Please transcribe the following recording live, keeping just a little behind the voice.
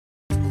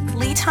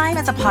Lead Time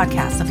is a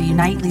podcast of the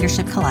Unite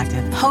Leadership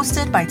Collective,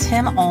 hosted by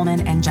Tim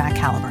Ullman and Jack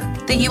Caliber.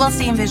 The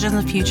ULC envisions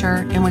a future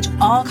in which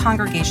all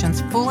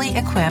congregations fully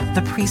equip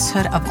the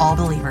priesthood of all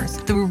believers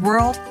through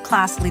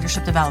world-class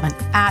leadership development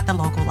at the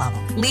local level.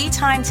 Lead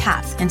Time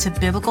taps into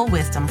biblical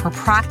wisdom for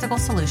practical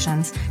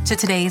solutions to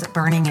today's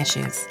burning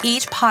issues.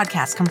 Each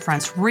podcast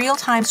confronts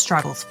real-time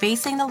struggles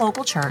facing the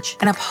local church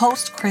in a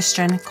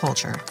post-Christian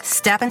culture.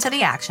 Step into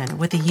the action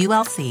with the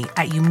ULC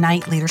at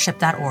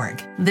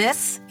uniteleadership.org.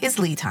 This is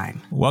Lead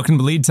Time. Welcome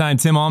to Lead Time.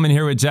 Tim Ullman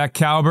here with Jack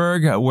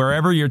Caliber.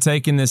 Wherever you're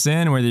taking this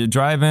in, whether you're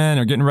driving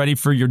or getting ready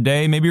for your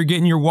day, maybe you're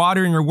getting your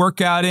water and your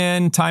workout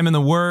in, time in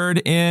the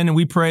Word in,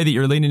 we pray that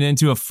you're leaning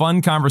into a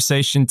fun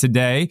conversation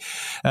today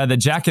that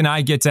Jack and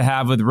I get to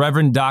have with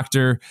Reverend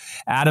Dr.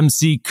 Adam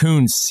C.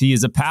 Koontz. He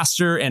is a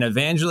pastor and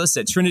evangelist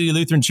at Trinity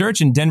Lutheran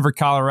Church in Denver,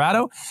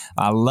 Colorado.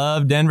 I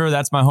love Denver.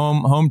 That's my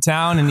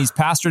hometown. And he's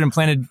pastored and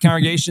planted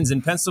congregations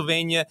in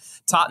Pennsylvania,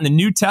 taught in the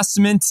New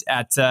Testament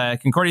at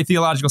Concordia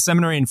Theological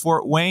Seminary in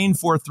Fort Wayne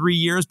for 3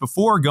 years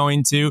before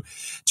going to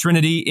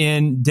Trinity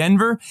in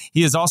Denver.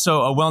 He is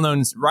also a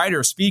well-known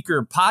writer,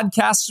 speaker,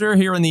 podcaster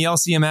here in the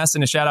LCMS,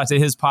 and a shout out to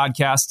his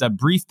podcast, A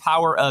Brief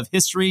Power of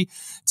History,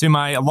 to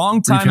my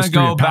long time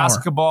ago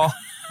basketball.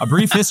 A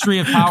brief history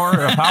of power,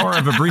 a power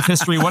of a brief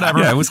history, whatever.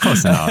 Yeah, it was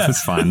close enough.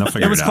 It's fine. They'll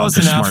figure it out. It was close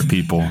enough. Smart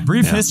people.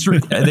 Brief history.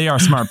 They are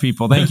smart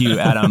people. Thank you,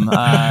 Adam.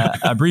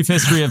 A brief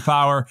history of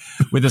power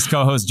with his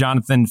co-host,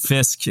 Jonathan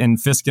Fisk. And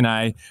Fisk and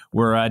I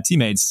were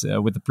teammates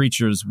with the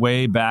preachers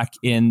way back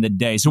in the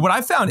day. So what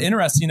I found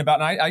interesting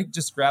about, and I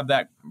just grabbed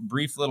that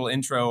brief little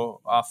intro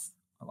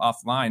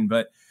offline,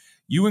 but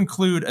you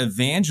include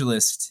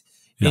evangelist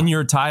in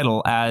your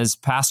title as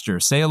pastor.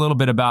 Say a little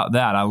bit about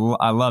that. I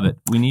love it.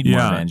 We need more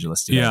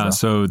evangelists.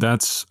 So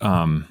that's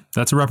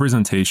a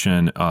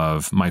representation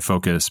of my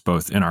focus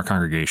both in our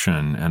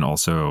congregation and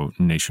also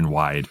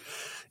nationwide,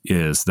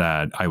 is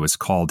that I was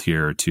called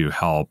here to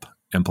help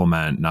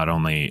implement not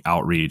only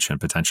outreach and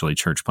potentially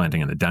church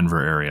planting in the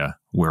Denver area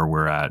where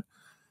we're at.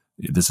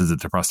 This is a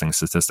depressing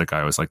statistic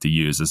I always like to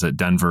use, is that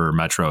Denver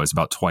Metro is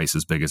about twice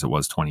as big as it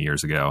was 20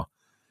 years ago.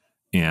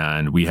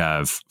 And we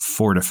have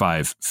 4 to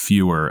 5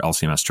 fewer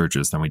LCMS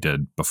churches than we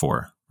did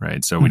before,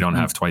 right? So we don't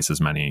have twice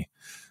as many.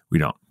 We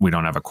don't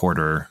have a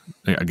quarter,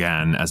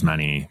 again, as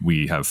many.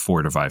 We have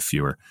 4 to 5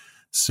 fewer.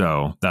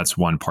 So that's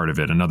one part of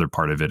it. Another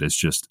part of it is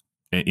just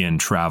in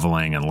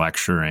traveling and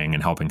lecturing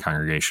and helping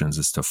congregations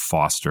is to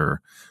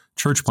foster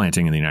church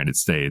planting in the United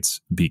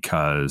States,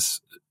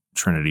 because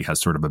Trinity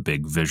has sort of a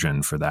big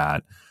vision for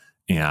that.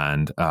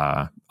 And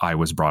I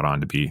was brought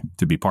on to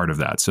be part of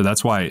that. So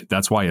that's why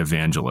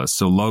evangelist.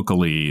 So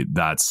locally,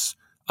 that's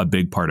a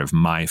big part of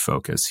my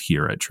focus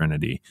here at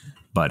Trinity,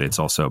 but it's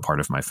also part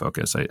of my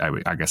focus.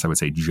 I guess I would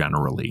say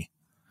generally.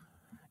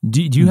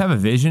 Do you have a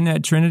vision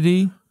at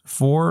Trinity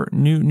for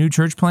new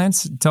church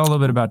plants? Tell a little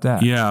bit about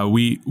that. Yeah,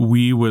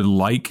 we would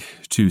like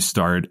to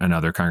start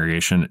another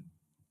congregation.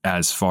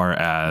 As far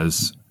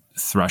as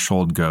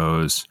threshold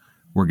goes,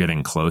 we're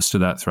getting close to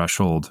that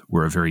threshold.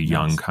 We're a very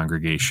young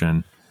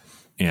congregation.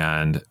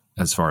 And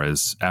as far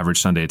as average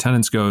Sunday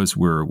attendance goes,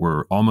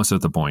 we're almost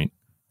at the point,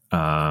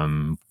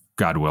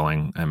 God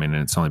willing. I mean,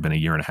 it's only been a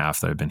year and a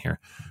half that I've been here.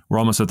 We're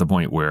almost at the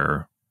point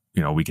where,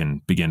 we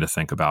can begin to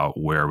think about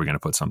where we're going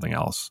to put something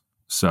else.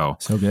 So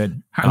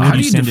good. How do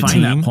you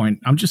define that point?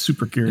 I'm just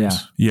super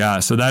curious. Yeah.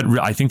 So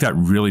I think that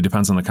really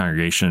depends on the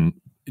congregation.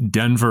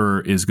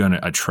 Denver is going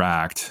to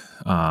attract,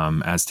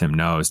 as Tim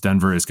knows,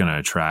 Denver is going to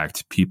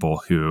attract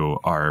people who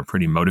are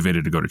pretty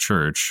motivated to go to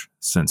church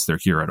since they're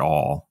here at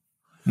all.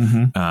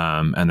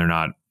 And they're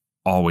not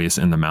always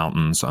in the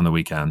mountains on the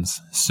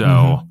weekends.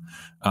 So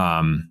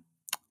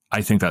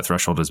I think that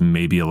threshold is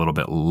maybe a little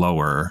bit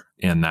lower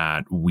in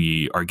that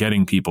we are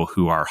getting people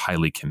who are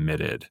highly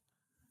committed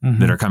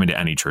that are coming to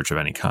any church of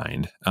any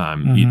kind.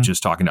 You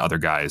just talking to other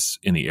guys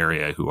in the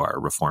area who are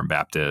Reformed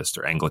Baptist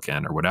or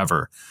Anglican or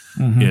whatever,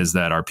 is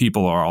that our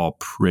people are all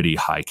pretty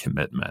high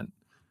commitment.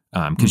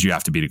 Because you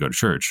have to be to go to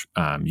church.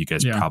 You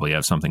guys probably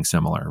have something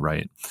similar,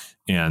 right?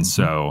 And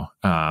so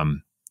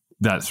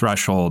that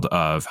threshold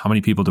of how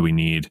many people do we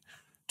need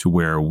to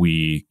where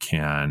we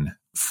can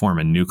form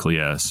a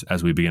nucleus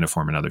as we begin to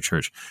form another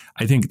church,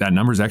 I think that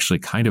number is actually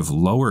kind of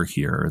lower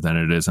here than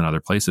it is in other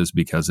places,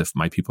 because if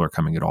my people are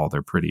coming at all,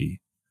 they're pretty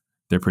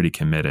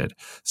committed.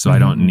 So I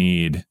don't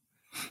need,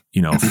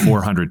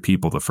 400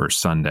 people the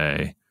first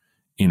Sunday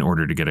in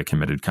order to get a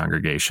committed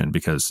congregation,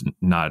 because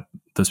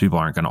those people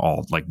aren't going to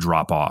all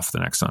drop off the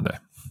next Sunday.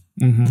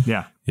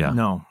 Yeah.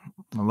 No,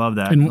 I love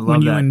that. And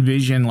when you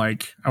envision, I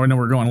know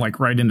we're going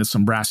right into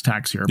some brass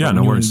tacks here. Yeah, but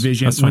no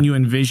worries. When you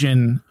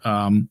envision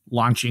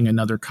launching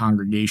another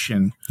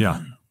congregation,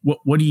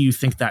 what do you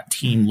think that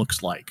team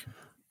looks like?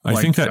 I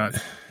think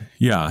that,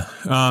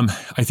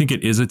 I think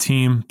it is a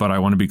team, but I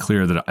want to be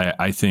clear that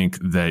I think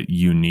that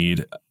you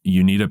need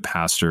a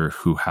pastor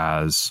who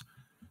has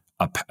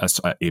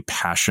a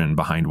passion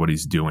behind what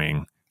he's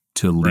doing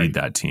to lead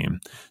that team.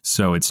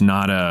 So it's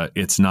not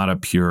a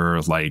pure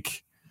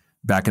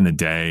back in the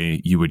day,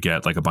 you would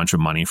get like a bunch of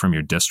money from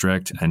your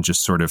district and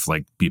just sort of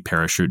like be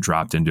parachute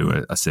dropped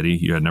into a city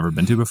you had never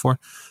been to before.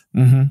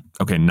 Mm-hmm.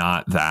 Okay,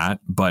 not that,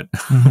 but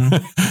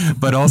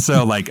but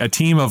also like a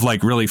team of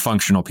like really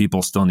functional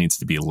people still needs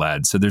to be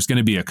led. So there's going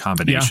to be a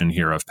combination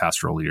here of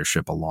pastoral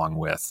leadership along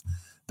with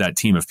that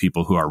team of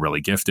people who are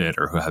really gifted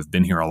or who have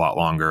been here a lot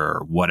longer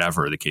or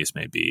whatever the case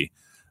may be.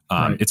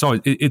 It's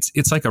always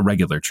it's like a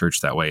regular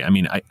church that way. I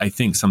mean, I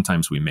think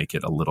sometimes we make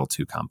it a little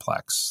too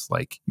complex.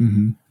 Like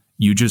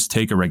you just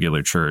take a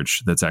regular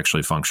church that's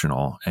actually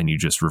functional and you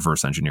just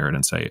reverse engineer it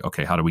and say,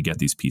 okay, how do we get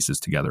these pieces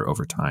together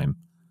over time?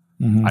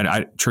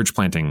 Church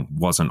planting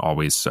wasn't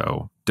always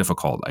so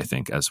difficult, I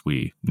think, as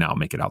we now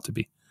make it out to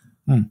be.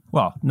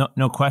 Well,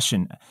 no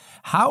question.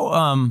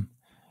 How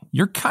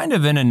you're kind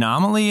of an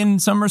anomaly in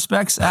some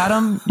respects,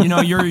 Adam. You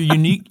know, you're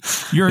unique.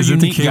 You're a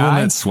unique guy. Is it the cable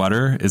knit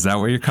sweater? Is that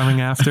what you're coming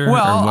after?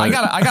 Well, I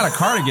got a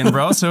cardigan,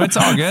 bro. So it's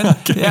all good.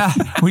 Okay. Yeah,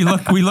 we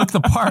look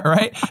the part,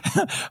 right?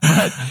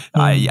 But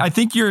I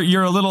think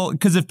you're a little,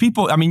 because if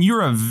people, I mean,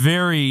 you're a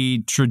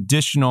very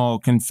traditional,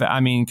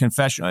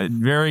 confessional,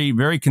 very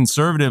very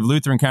conservative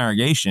Lutheran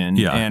congregation,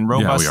 and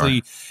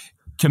robustly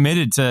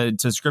committed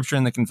to Scripture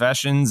and the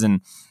confessions,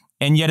 and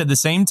yet at the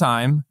same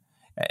time.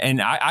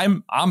 And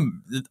I'm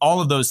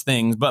all of those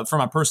things, but from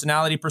a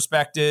personality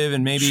perspective,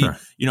 and maybe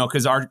you know,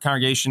 because our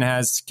congregation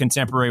has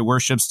contemporary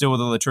worship still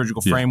with a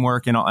liturgical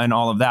framework and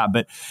all of that,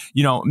 but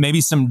you know, maybe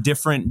some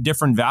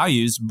different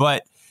values,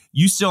 but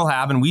you still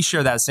have, and we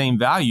share that same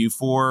value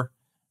for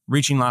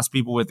reaching lost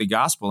people with the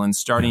gospel and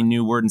starting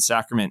new word and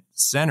sacrament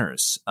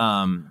centers.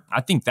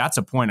 I think that's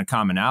a point of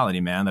commonality,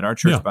 man, that our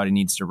church body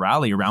needs to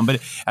rally around. But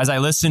as I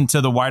listen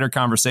to the wider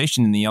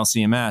conversation in the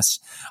LCMS,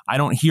 I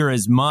don't hear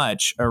as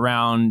much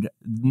around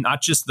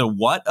not just the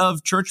what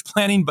of church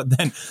planting, but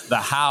then the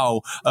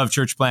how of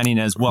church planting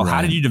as well. Right.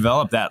 How did you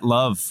develop that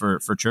love for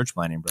church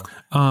planting,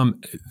 bro?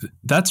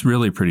 That's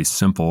really pretty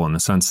simple in the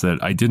sense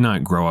that I did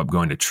not grow up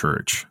going to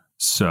church.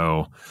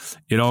 So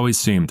it always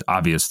seemed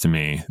obvious to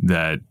me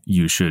that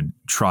you should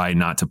try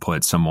not to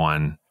put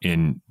someone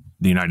in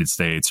the United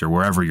States or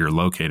wherever you're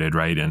located,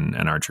 right? And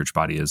our church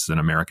body is an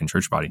American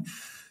church body.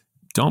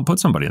 Don't put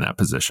somebody in that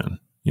position,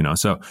 you know?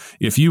 So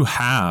if you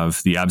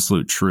have the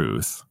absolute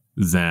truth,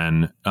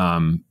 then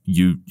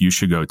you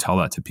should go tell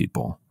that to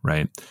people,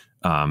 right?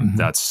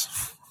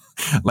 That's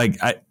like,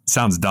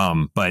 sounds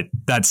dumb, but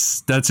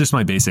that's just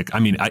my basic. I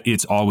mean,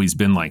 it's always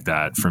been like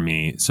that for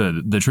me. So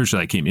the church that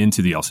I came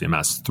into the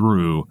LCMS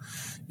through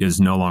is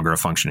no longer a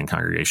functioning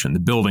congregation. The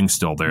building's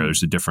still there.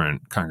 There's a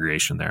different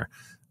congregation there.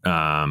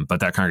 But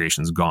that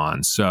congregation's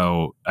gone.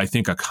 So I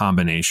think a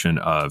combination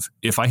of,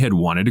 if I had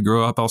wanted to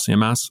grow up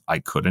LCMS, I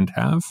couldn't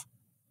have.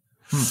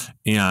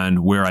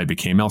 And where I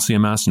became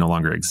LCMS no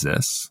longer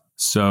exists.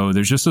 So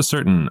there's just a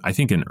certain, I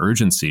think, an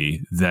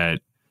urgency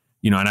that,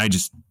 you know, and I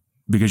just,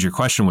 because your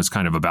question was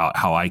kind of about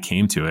how I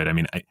came to it. I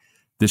mean,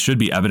 this should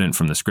be evident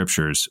from the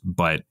scriptures,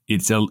 but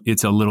it's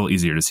a little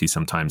easier to see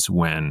sometimes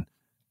when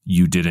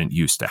you didn't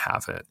used to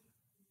have it.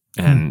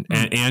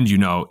 And you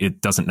know,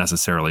 it doesn't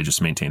necessarily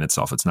just maintain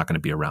itself. It's not going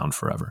to be around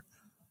forever.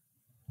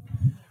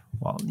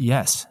 Well,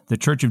 yes, the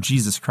Church of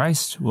Jesus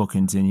Christ will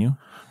continue.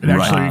 It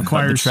actually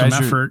requires some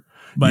effort.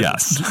 But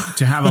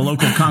to have a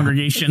local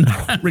congregation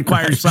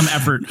requires some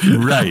effort.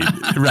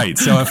 Right.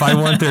 So if I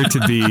want there to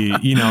be,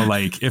 you know,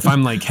 like if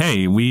I'm like,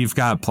 hey, we've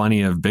got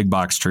plenty of big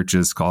box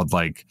churches called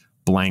like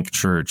blank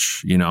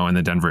church, you know, in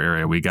the Denver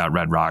area, we got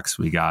Red Rocks,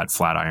 we got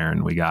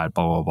Flatiron, we got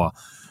blah, blah, blah.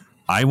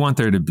 I want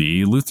there to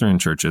be Lutheran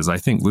churches. I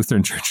think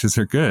Lutheran churches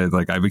are good.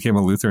 Like I became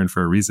a Lutheran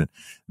for a reason.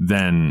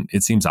 Then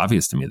it seems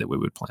obvious to me that we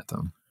would plant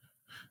them.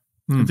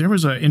 There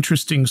was an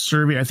interesting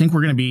survey. I think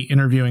we're going to be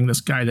interviewing this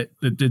guy that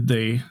did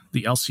the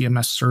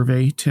LCMS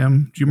survey,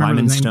 Tim. Do you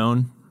remember the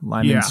name?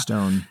 Lyman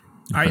Stone.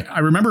 I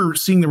remember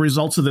seeing the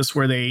results of this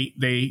where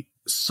they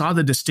saw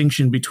the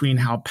distinction between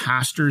how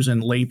pastors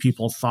and lay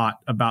people thought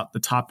about the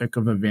topic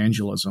of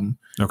evangelism.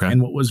 Okay. And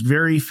what was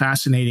very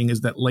fascinating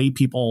is that lay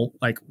people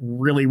like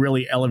really,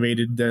 really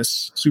elevated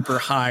this super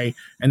high.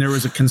 And there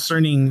was a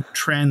concerning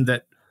trend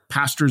that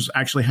pastors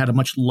actually had a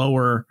much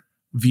lower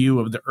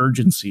view of the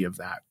urgency of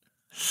that.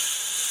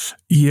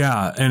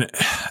 Yeah. And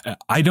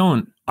I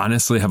don't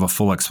honestly have a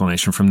full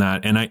explanation from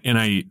that. And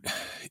I,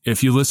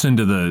 if you listen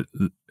to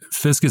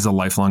Fisk is a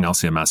lifelong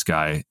LCMS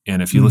guy.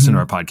 And if you listen to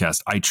our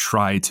podcast, I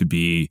try to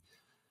be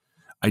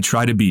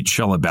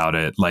chill about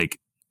it. Like,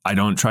 I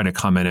don't try to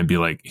come in and be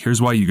like,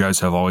 here's why you guys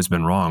have always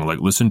been wrong. Like,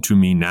 listen to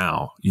me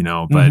now, you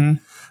know,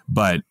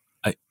 but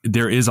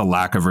there is a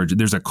lack of urgency.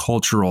 There's a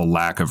cultural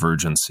lack of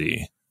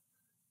urgency.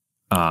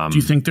 Do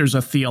you think there's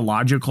a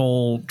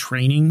theological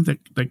training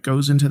that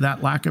goes into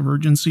that lack of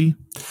urgency?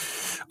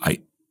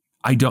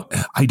 I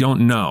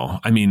don't know.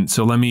 I mean,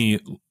 so let me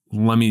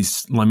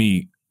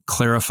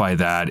clarify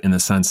that in the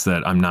sense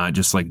that I'm not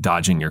just like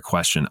dodging your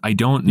question. I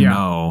don't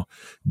know,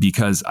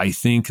 because I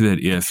think that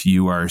if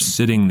you are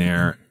sitting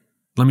there,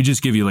 let me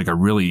just give you like a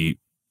really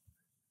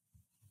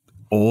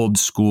old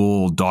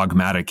school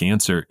dogmatic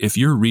answer. If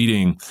you're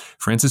reading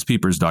Francis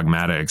Pieper's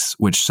Dogmatics,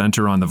 which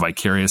center on the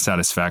vicarious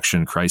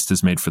satisfaction Christ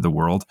has made for the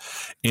world,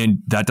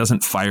 and that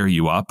doesn't fire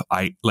you up,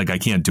 I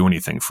can't do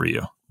anything for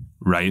you.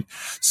 Right.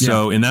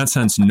 So in that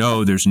sense,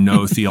 no, there's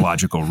no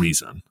theological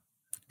reason.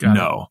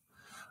 No.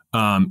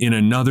 In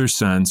another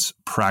sense,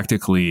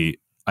 practically,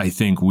 I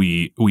think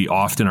we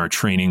often are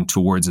training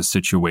towards a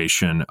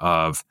situation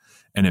of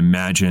an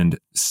imagined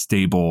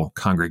stable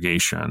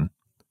congregation.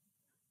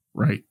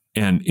 Right.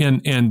 And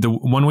the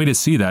one way to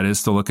see that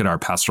is to look at our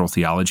pastoral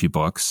theology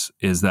books,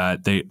 is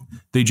that they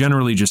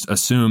generally just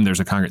assume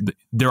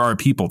there are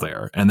people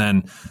there, and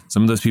then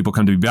some of those people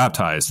come to be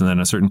baptized, and then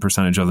a certain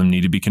percentage of them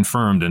need to be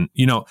confirmed, and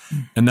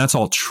and that's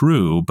all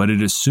true, but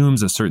it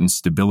assumes a certain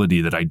stability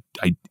that I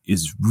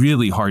is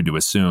really hard to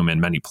assume in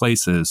many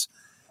places,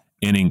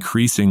 and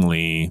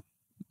increasingly,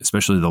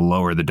 especially the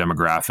lower the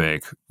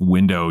demographic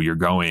window you're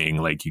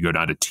going, like you go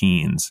down to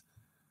teens.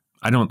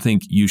 I don't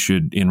think you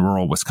should, in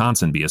rural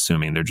Wisconsin, be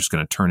assuming they're just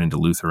going to turn into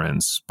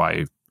Lutherans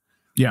by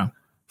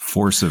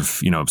force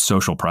of,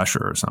 social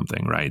pressure or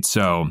something, right?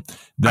 So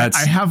that's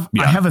I have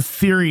a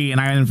theory, and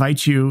I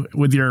invite you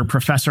with your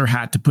professor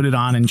hat to put it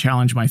on and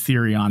challenge my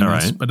theory on this.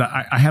 Right. But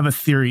I have a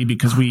theory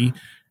because we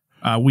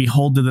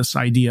hold to this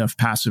idea of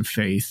passive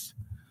faith,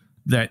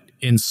 that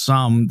in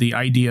some, the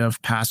idea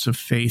of passive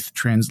faith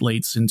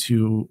translates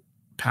into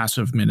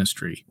passive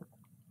ministry.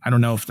 I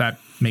don't know if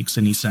that makes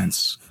any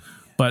sense.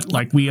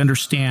 But we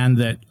understand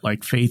that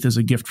faith is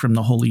a gift from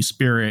the Holy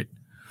Spirit.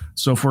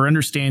 So if we're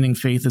understanding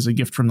faith as a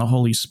gift from the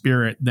Holy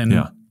Spirit, then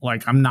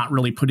I'm not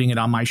really putting it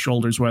on my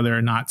shoulders whether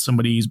or not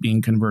somebody's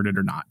being converted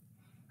or not.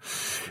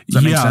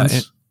 Does that make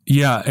sense?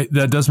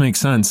 That does make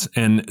sense.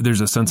 And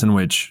there's a sense in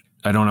which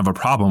I don't have a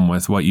problem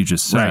with what you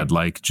just said,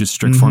 just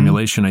strict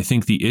formulation. I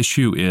think the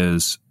issue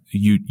is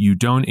you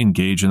don't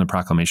engage in the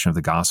proclamation of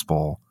the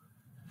gospel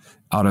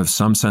out of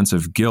some sense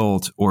of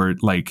guilt, or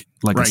like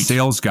a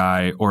sales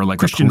guy, or like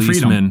Christian a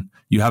policeman. Freedom.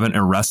 You haven't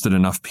arrested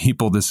enough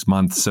people this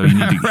month, so you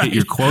need to hit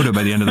your quota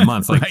by the end of the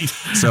month. It's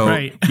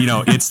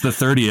the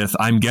 30th.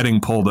 I'm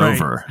getting pulled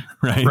over.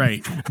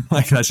 Right.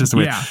 That's just the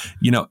way.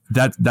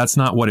 That's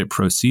not what it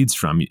proceeds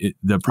from.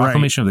 The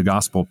proclamation of the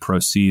gospel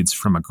proceeds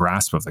from a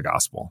grasp of the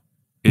gospel.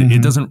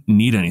 It doesn't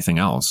need anything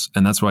else,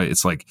 and that's why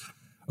it's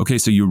okay.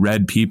 So you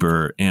read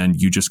Pieper, and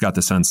you just got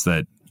the sense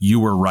that you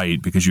were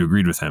right because you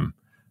agreed with him.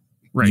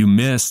 Right. You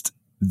missed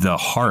the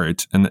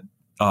heart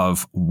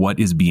of what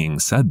is being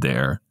said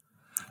there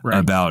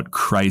about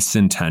Christ's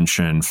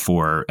intention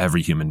for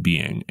every human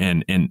being.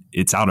 And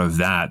it's out of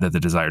that the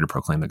desire to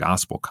proclaim the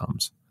gospel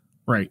comes.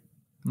 Right.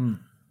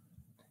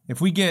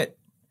 If we get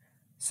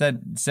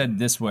said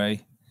this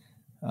way,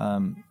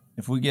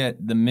 if we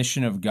get the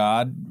mission of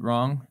God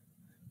wrong,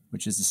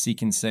 which is to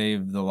seek and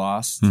save the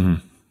lost,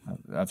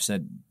 I've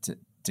said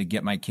to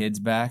get my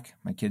kids back,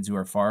 my kids who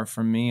are far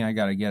from me, I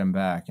got to get them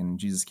back. And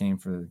Jesus came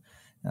for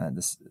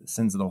the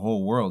sins of the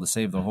whole world, to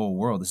save the whole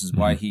world. This is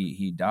why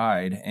he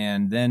died.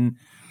 And then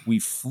we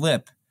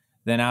flip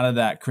then out of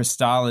that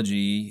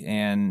Christology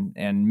and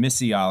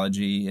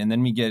missiology, and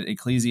then we get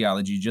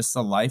ecclesiology, just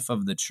the life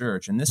of the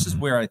church. And this is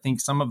where I think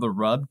some of the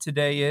rub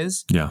today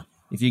is. Yeah.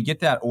 If you get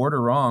that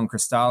order wrong,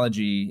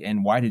 Christology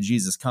and why did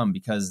Jesus come?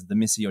 Because the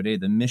Missio Dei,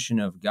 the mission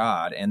of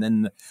God, and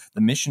then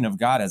the mission of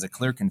God as a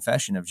clear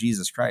confession of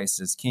Jesus Christ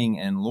as King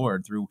and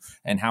Lord through,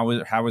 and how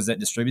is that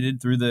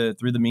distributed through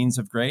the means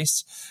of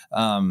grace,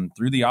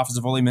 through the office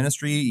of holy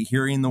ministry,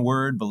 hearing the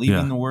word,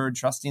 believing the word,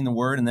 trusting the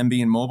word, and then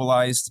being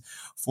mobilized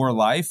for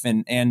life.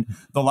 And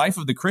the life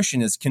of the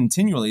Christian is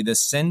continually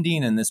this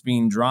sending and this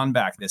being drawn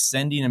back, this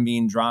sending and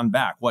being drawn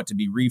back, to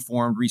be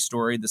reformed,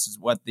 restored. This is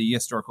what the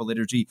historical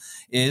liturgy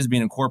is,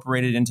 being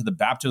incorporated into the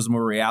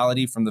baptismal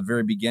reality from the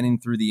very beginning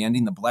through the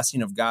ending, the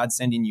blessing of God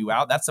sending you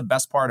out. That's the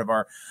best part of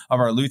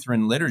our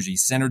Lutheran liturgy,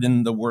 centered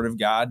in the word of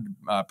God,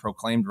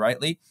 proclaimed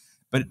rightly.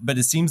 But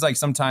it seems like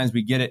sometimes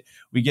we get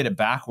it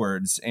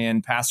backwards,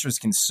 and pastors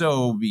can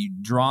so be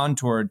drawn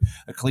toward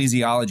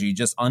ecclesiology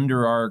just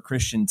under our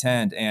Christian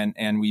tent,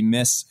 and we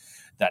miss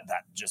that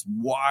just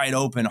wide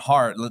open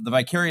heart, the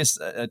vicarious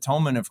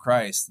atonement of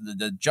Christ,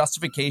 the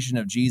justification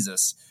of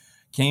Jesus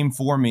came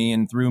for me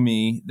and through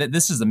me.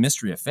 This is the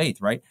mystery of faith,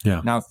 right?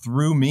 Yeah. Now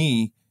through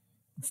me,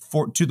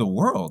 to the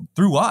world,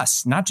 through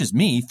us, not just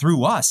me,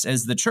 through us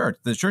as the church.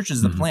 The church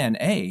is the plan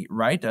A,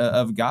 right,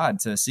 of God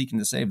to seek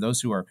and to save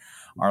those who are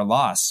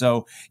lost.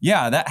 So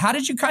how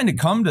did you kind of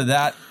come to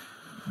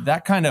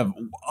that kind of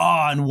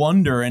awe and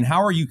wonder, and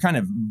how are you kind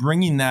of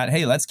bringing that?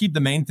 Hey, let's keep the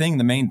main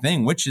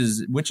thing, which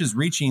is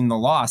reaching the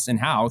lost,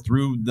 and how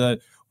through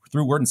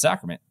word and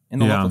sacrament in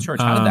the local church.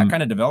 How did that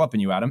kind of develop in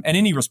you, Adam? And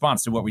any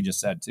response to what we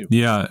just said too?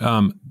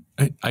 Yeah,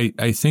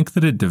 I think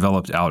that it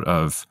developed out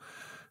of,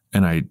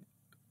 and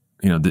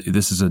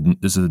this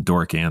is a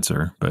dork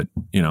answer, but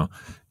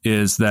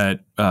is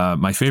that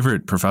my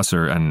favorite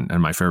professor and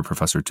my favorite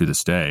professor to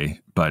this day,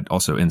 but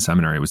also in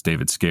seminary, was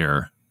David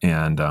Scare.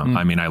 And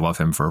I mean, I love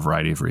him for a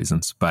variety of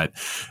reasons, but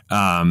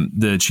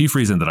the chief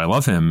reason that I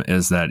love him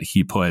is that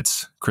he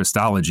puts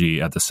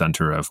Christology at the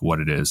center of what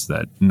it is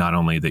that not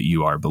only that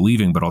you are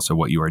believing, but also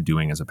what you are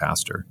doing as a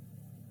pastor.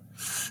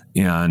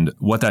 And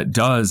what that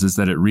does is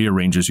that it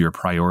rearranges your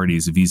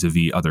priorities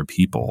vis-a-vis other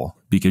people,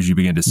 because you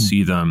begin to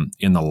see them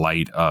in the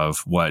light of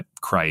what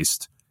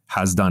Christ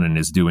has done and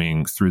is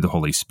doing through the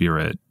Holy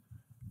Spirit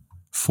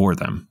for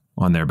them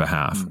on their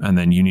behalf. And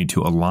then you need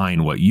to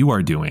align what you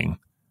are doing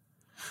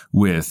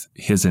with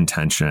his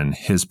intention,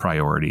 his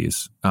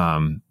priorities.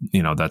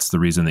 That's the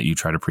reason that you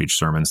try to preach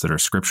sermons that are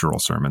scriptural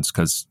sermons,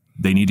 because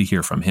they need to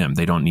hear from him.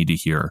 They don't need to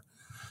hear,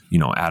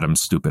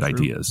 Adam's stupid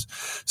ideas.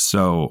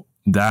 So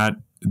that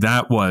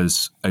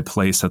was a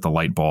place that the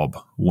light bulb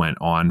went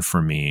on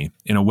for me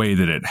in a way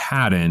that it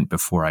hadn't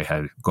before I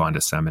had gone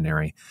to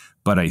seminary.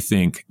 But I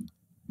think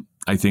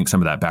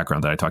some of that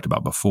background that I talked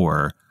about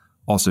before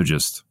also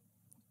just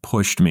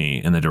pushed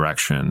me in the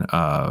direction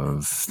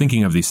of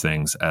thinking of these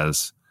things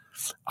as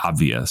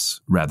obvious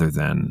rather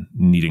than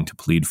needing to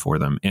plead for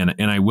them. And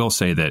I will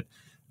say that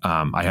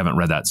I haven't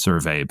read that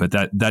survey, but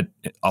that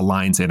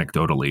aligns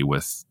anecdotally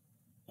with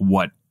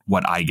what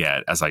I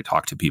get as I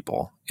talk to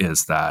people,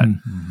 is that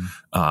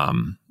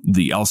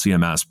the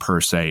LCMS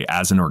per se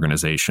as an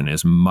organization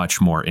is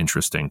much more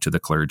interesting to the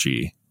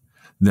clergy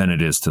than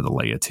it is to the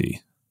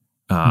laity.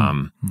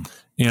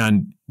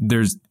 And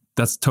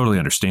that's totally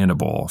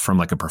understandable from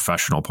like a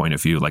professional point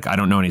of view. Like, I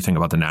don't know anything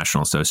about the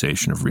National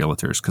Association of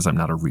Realtors because I'm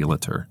not a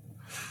realtor.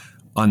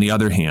 On the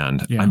other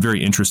hand, I'm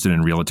very interested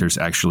in realtors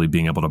actually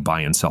being able to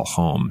buy and sell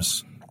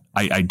homes.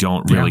 I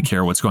don't really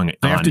care what's going on.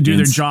 They have to do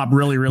their job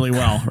really, really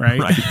well, right?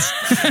 Right.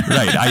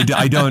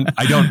 I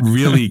don't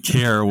really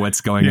care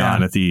what's going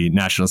on at the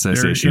National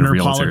Association of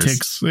Realtors.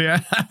 Politics. Yeah.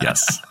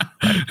 Yes.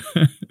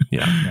 Right.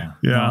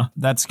 Yeah.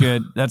 That's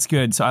good. That's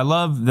good. So I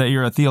love that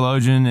you're a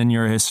theologian and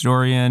you're a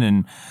historian.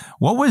 And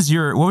what was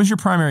your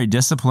primary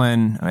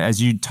discipline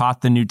as you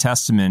taught the New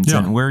Testament,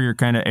 and where are your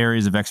kind of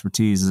areas of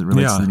expertise as it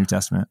relates to the New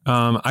Testament?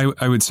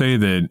 I would say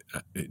that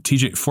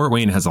Fort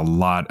Wayne has a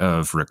lot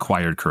of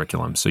required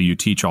curriculum. So you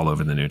teach all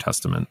over the New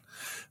Testament,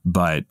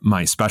 but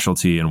my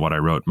specialty and what I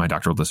wrote my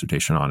doctoral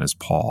dissertation on is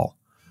Paul.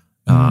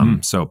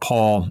 So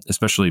Paul,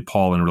 especially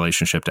Paul in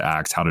relationship to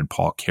Acts, how did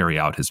Paul carry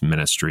out his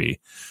ministry?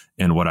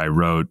 And what I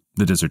wrote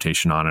the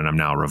dissertation on, and I'm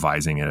now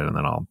revising it, and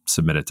then I'll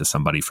submit it to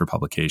somebody for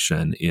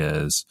publication,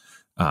 is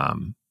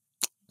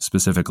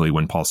specifically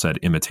when Paul said,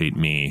 imitate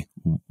me,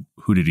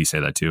 who did he say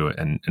that to?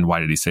 And why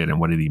did he say it? And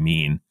what did he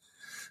mean?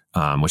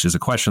 Which is a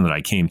question that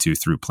I came to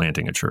through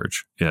planting a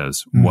church,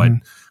 is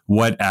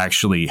what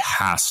actually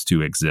has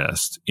to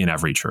exist in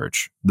every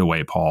church, the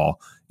way Paul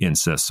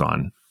insists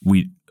on.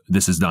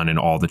 This is done in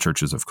all the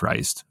churches of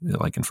Christ,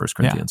 like in 1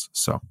 Corinthians.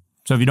 So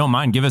if you don't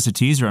mind, give us a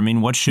teaser. I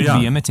mean, what should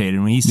be imitated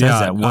when he says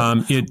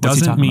that? It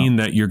doesn't mean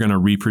that you're going to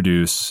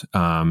reproduce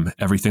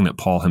everything that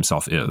Paul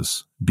himself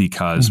is,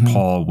 because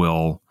Paul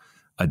will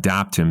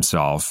adapt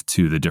himself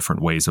to the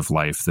different ways of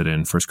life that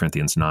in 1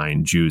 Corinthians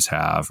 9 Jews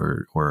have,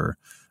 or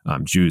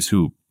Jews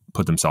who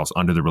put themselves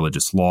under the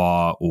religious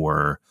law,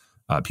 or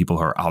people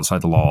who are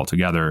outside the law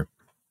altogether.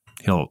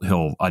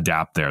 He'll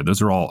adapt there.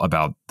 Those are all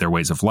about their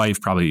ways of life,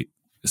 probably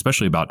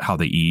especially about how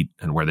they eat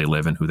and where they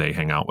live and who they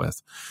hang out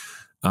with.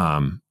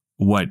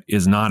 What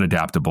is not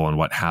adaptable and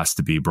what has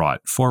to be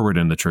brought forward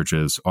in the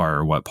churches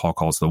are what Paul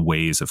calls the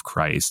ways of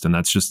Christ. And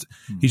that's just,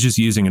 he's just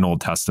using an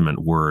Old Testament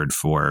word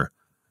for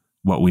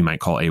what we might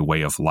call a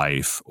way of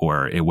life,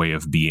 or a way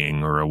of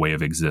being, or a way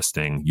of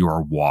existing,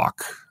 your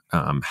walk,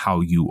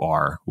 how you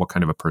are, what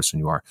kind of a person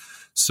you are.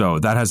 So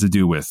that has to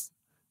do with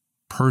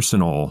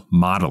personal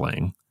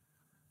modeling,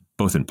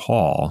 both in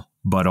Paul,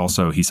 but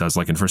also he says,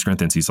 like in 1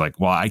 Corinthians, he's like,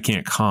 well, I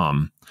can't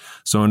come.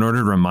 So in order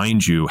to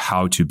remind you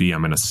how to be, I'm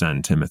going to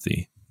send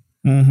Timothy.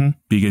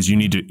 Because you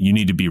need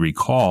to be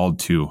recalled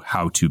to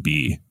how to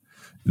be.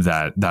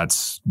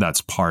 That's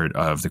part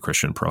of the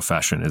Christian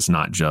profession, is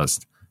not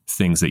just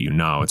things that you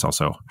know, it's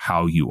also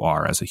how you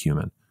are as a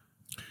human.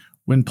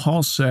 When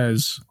Paul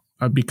says,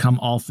 I've become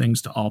all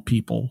things to all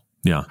people,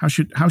 how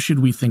should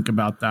we think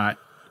about that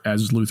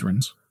as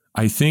Lutherans?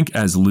 I think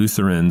as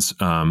Lutherans,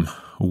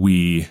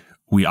 we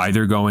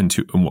either go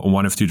into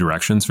one of two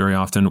directions very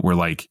often. We're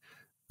like,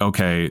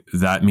 okay,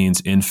 that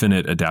means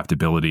infinite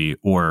adaptability,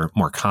 or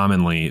more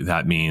commonly,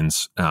 that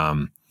means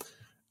I'm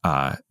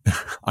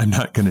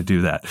not going to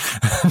do that.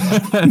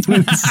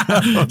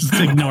 Just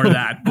ignore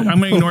that. I'm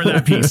going to ignore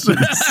that piece.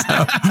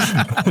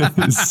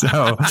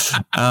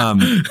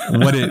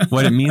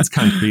 What it means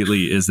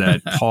concretely is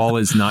that Paul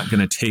is not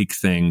going to take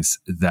things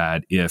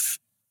that, if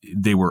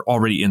they were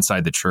already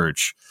inside the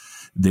church,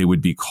 they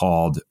would be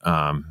called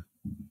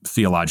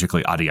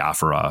theologically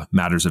adiaphora,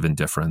 matters of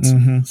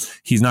indifference.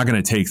 He's not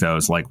going to take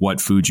those, like what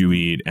food you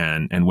eat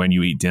and when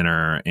you eat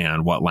dinner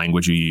and what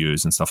language you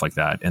use and stuff like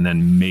that, and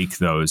then make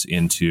those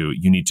into,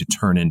 you need to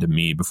turn into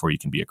me before you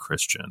can be a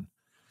Christian.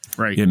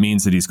 Right. It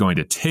means that he's going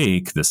to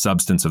take the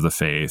substance of the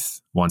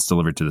faith once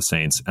delivered to the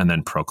saints and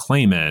then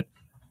proclaim it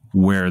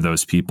where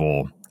those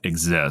people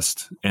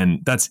exist. And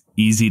that's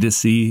easy to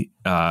see,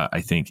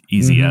 I think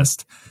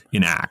easiest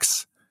in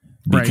Acts,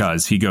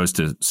 because he goes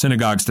to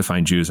synagogues to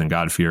find Jews and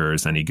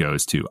God-fearers, and he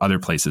goes to other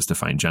places to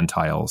find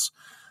Gentiles.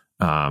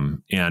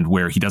 And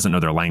where he doesn't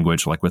know their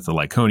language, like with the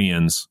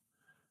Lycaonians,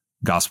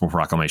 gospel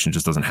proclamation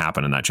just doesn't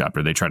happen in that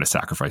chapter. They try to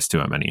sacrifice to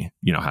him, and he,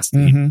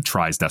 he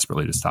tries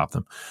desperately to stop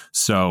them.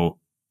 So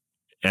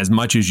as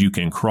much as you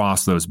can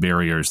cross those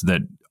barriers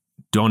that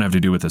don't have to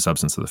do with the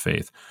substance of the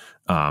faith,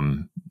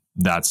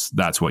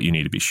 that's what you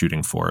need to be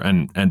shooting for.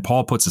 And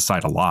Paul puts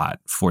aside a lot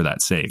for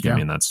that sake. Yeah.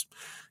 I mean,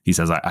 he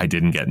says, I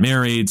didn't get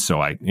married.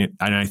 So I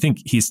think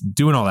he's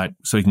doing all that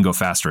so he can go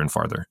faster and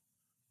farther.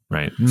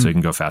 Right. So you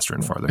can go faster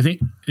and farther. I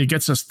think it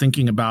gets us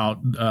thinking about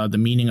the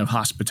meaning of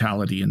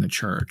hospitality in the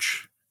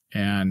church.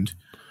 And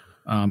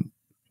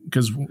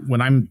because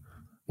when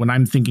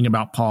I'm thinking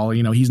about Paul,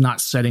 he's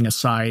not setting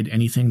aside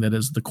anything that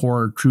is the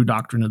core true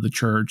doctrine of the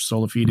church,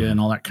 sola fide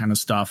and all that kind of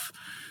stuff.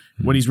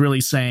 What he's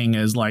really saying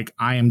is like,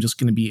 I am just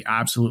going to be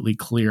absolutely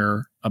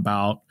clear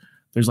about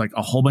there's like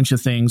a whole bunch of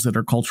things that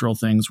are cultural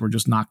things. We're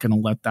just not going to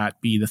let that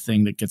be the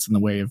thing that gets in the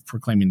way of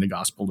proclaiming the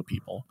gospel to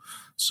people.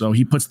 So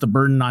he puts the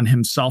burden on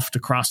himself to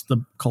cross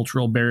the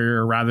cultural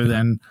barrier rather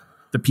than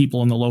the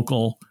people in the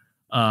local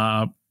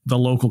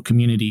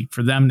community,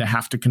 for them to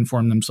have to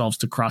conform themselves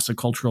to cross a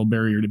cultural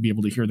barrier to be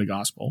able to hear the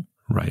gospel.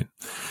 Right.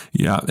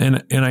 Yeah.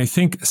 And I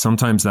think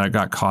sometimes that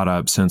got caught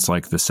up since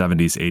like the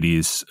 70s,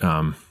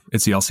 80s.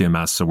 It's the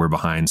LCMS, so we're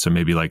behind. So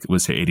maybe like,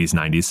 let's say 80s,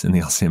 90s in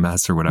the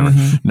LCMS or whatever,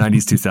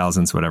 90s,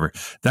 2000s, whatever.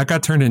 That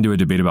got turned into a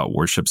debate about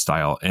worship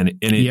style. And it,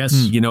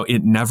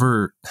 it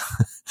never,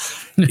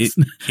 it's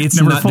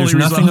never not, there's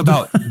nothing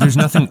about, there's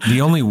nothing,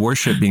 the only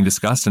worship being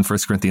discussed in 1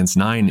 Corinthians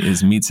 9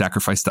 is meat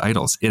sacrificed to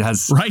idols. It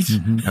has, right.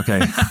 Okay.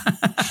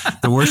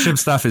 The worship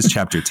stuff is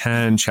chapter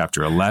 10,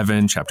 chapter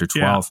 11, chapter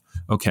 12.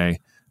 Yeah. Okay.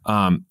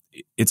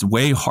 It's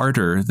way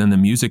harder than the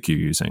music you're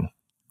using.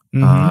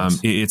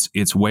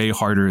 It's way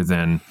harder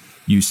than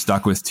you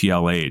stuck with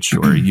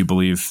TLH or you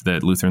believe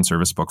that Lutheran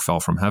Service Book fell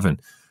from heaven.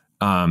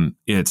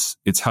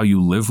 It's how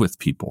you live with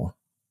people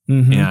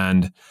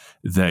and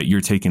that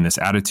you're taking this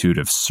attitude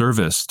of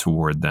service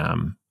toward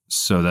them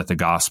so that the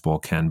gospel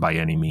can by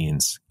any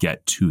means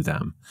get to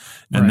them.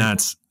 And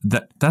that's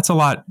a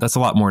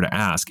lot more to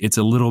ask. It's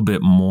a little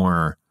bit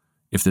more,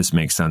 if this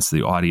makes sense to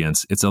the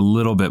audience, it's a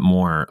little bit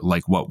more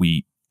like what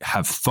we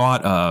have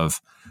thought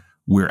of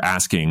we're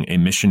asking a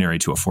missionary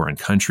to a foreign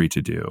country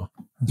to do.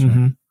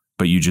 Right.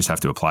 But you just have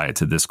to apply it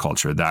to this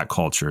culture,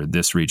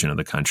 this region of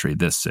the country,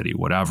 this city,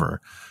 whatever.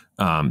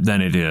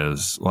 Then it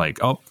is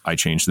like, oh, I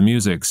changed the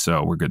music,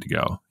 so we're good to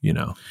go,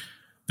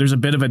 There's a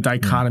bit of a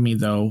dichotomy,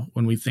 though,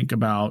 when we think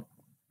about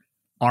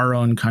our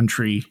own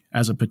country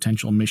as a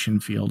potential mission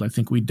field. I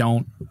think we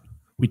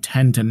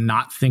tend to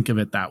not think of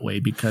it that way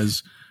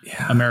because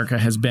America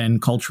has been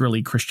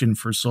culturally Christian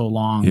for so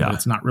long, but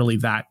it's not really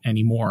that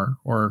anymore,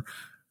 or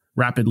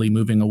rapidly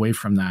moving away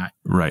from that.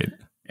 Right.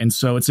 And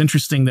so it's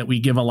interesting that we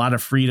give a lot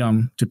of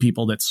freedom to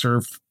people that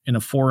serve in a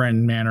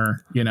foreign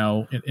manner, in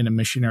a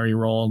missionary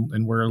role,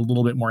 and we're a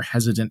little bit more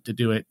hesitant to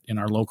do it in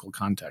our local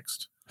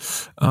context.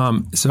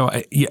 So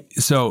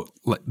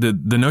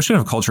the notion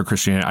of cultural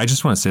Christianity, I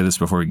just want to say this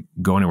before we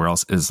go anywhere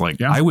else, is like,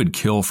 I would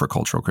kill for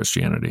cultural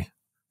Christianity.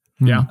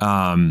 Yeah.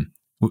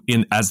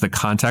 As the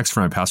context for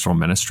my pastoral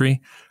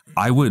ministry,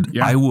 I would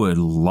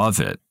love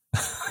it.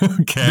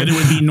 Okay. That it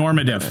would be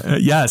normative.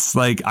 Yes.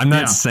 Like, I'm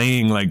not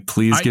saying like,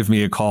 please give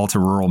me a call to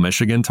rural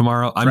Michigan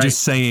tomorrow. I'm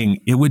just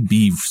saying it would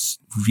be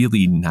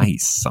really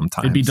nice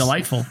sometimes. It'd be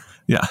delightful.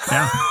 Yeah.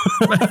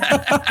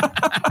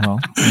 Well,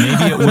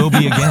 maybe it will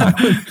be again.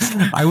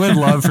 I would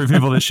love for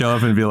people to show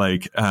up and be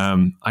like,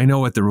 I know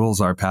what the rules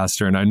are,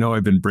 Pastor, and I know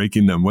I've been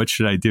breaking them. What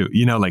should I do?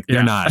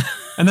 They're not.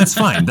 And that's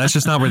fine. That's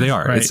just not where they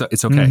are. Right.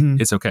 It's okay.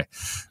 It's okay.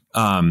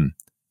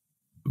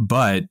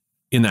 But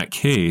in that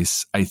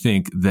case, I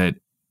think that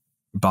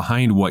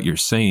behind what you're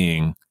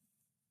saying,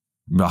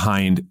 how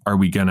am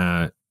I going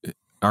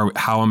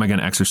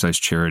to exercise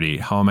charity?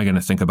 How am I going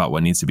to think about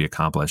what needs to be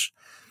accomplished?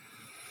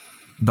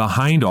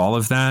 Behind all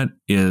of that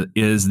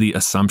is the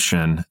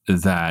assumption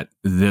that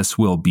this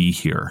will be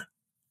here.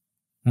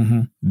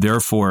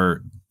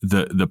 Therefore,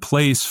 the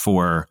place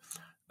for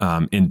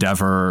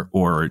endeavor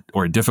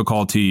or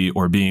difficulty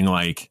or being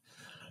like,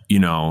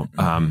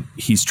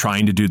 he's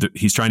trying to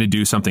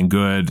do something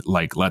good,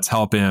 like let's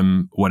help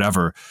him,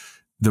 whatever.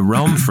 The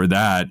realm for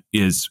that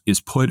is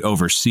put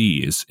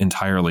overseas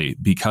entirely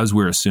because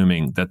we're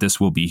assuming that this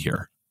will be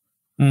here.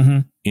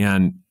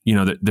 And,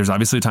 there's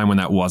obviously a time when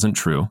that wasn't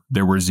true.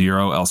 There were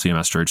 0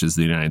 LCMS churches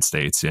in the United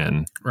States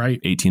in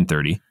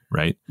 1830,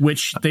 right?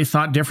 Which they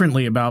thought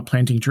differently about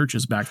planting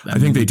churches back then. I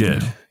think they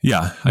did.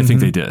 Yeah, I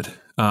think they did.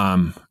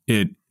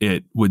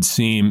 It would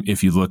seem,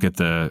 if you look at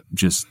the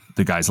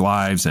guys'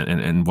 lives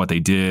and what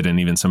they did, and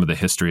even some of the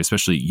history,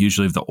 especially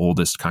usually of the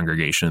oldest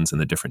congregations in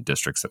the different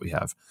districts that we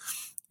have,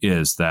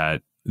 is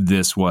that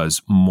this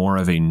was more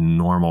of a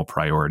normal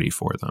priority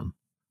for them.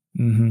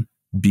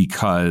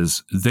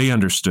 Because they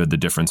understood the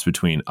difference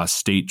between a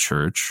state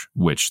church,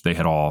 which they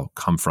had all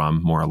come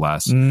from more or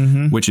less,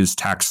 which is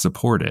tax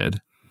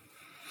supported,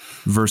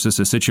 versus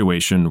a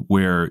situation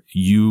where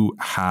you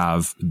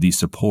have the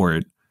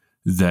support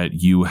that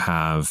you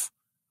have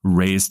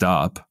raised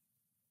up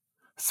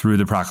through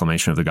the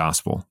proclamation of the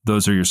gospel.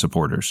 Those are your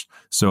supporters.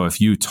 So if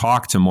you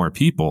talk to more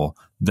people,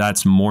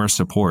 that's more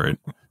support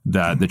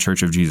that the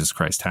Church of Jesus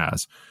Christ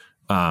has.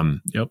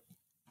 Yep.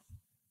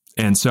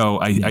 And so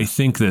I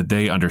think that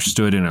they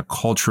understood in a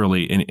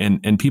culturally,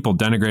 and people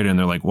denigrate it, and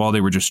they're like, well,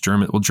 they were just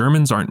German. Well,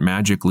 Germans aren't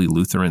magically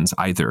Lutherans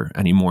either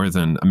any more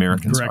than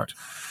Americans Correct. are.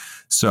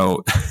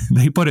 So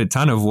they put a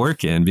ton of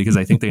work in because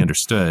I think they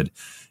understood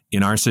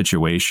in our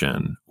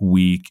situation,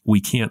 we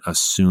can't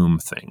assume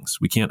things.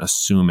 We can't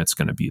assume it's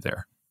going to be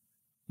there.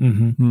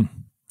 Mm-hmm.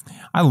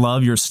 I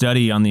love your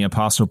study on the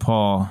Apostle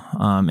Paul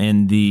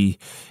and the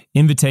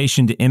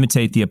invitation to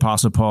imitate the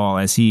Apostle Paul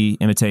as he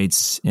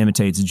imitates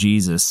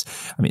Jesus.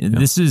 I mean,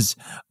 this is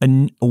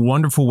a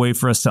wonderful way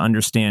for us to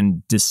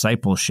understand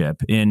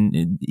discipleship.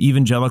 In the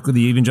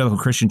evangelical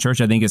Christian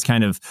church, I think, has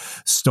kind of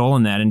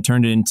stolen that and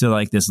turned it into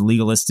like this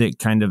legalistic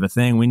kind of a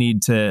thing. We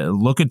need to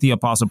look at the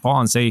Apostle Paul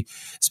and say,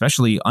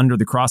 especially under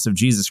the cross of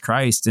Jesus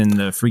Christ and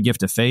the free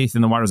gift of faith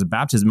and the waters of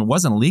baptism, it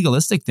wasn't a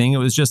legalistic thing. It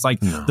was just like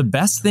the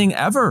best thing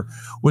ever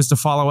was to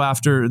follow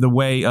after the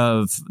way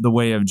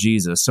of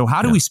Jesus. So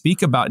how do we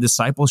speak about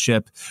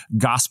discipleship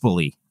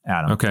gospelly,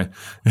 Adam? Okay.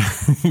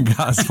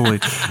 Gospelly.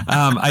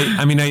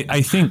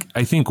 I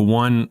think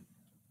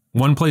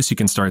one place you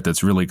can start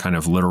that's really kind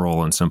of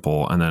literal and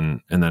simple, and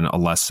then a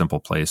less simple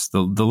place. The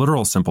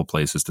literal simple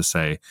place is to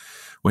say,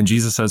 when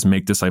Jesus says,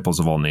 make disciples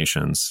of all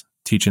nations,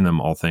 teaching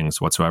them all things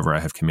whatsoever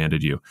I have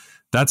commanded you,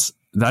 that's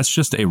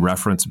just a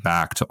reference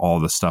back to all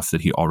the stuff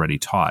that he already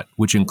taught,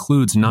 which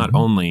includes not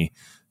only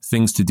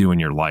things to do in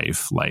your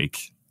life,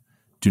 like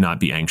do not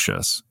be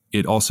anxious.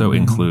 It also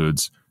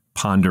includes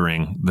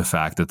pondering the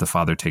fact that the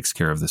Father takes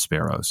care of the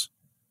sparrows,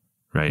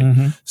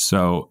 right?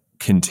 So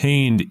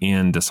contained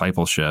in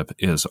discipleship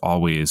is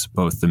always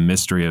both the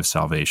mystery of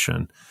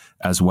salvation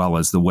as well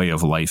as the way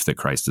of life that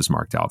Christ has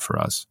marked out for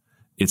us.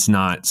 It's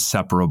not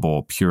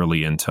separable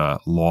purely into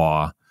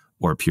law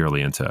or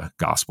purely into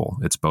gospel.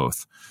 It's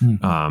both.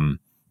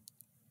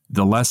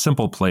 The less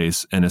simple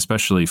place, and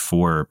especially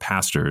for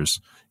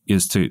pastors,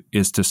 is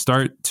to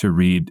start to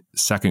read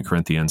 2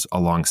 Corinthians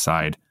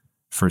alongside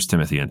 1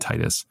 Timothy and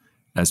Titus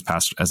as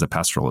a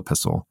pastoral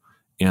epistle.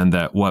 And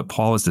that what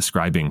Paul is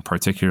describing,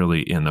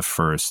 particularly in the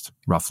first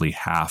roughly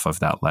half of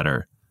that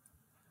letter,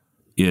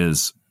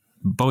 is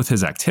both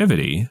his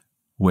activity,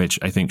 which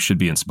I think should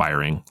be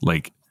inspiring.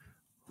 Like,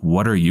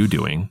 what are you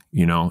doing?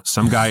 You know,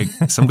 some guy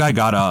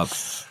got up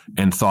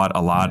and thought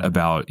a lot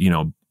about,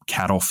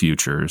 cattle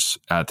futures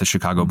at the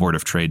Chicago Board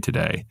of Trade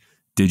today.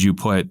 Did you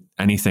put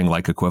anything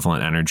like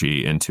equivalent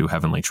energy into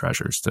heavenly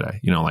treasures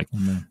today?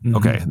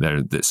 Okay,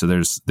 so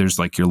there's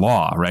like your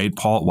law, right?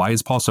 Paul, why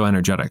is Paul so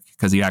energetic?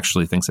 Because he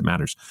actually thinks it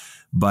matters.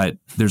 But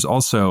there's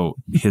also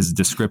his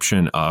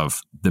description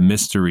of the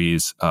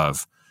mysteries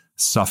of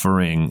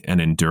suffering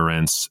and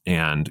endurance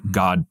and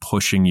God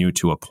pushing you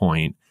to a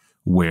point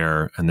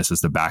where, and this is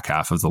the back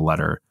half of the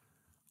letter,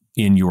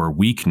 in your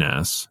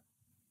weakness,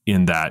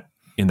 in that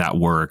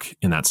work,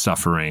 in that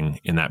suffering,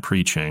 in that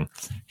preaching,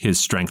 his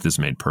strength is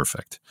made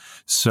perfect.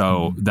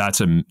 So that's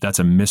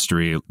a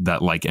mystery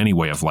that, like any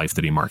way of life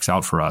that he marks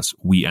out for us,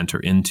 we enter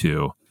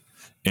into.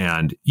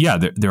 And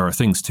there are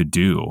things to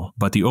do,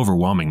 but the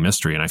overwhelming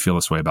mystery, and I feel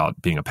this way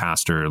about being a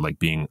pastor, like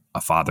being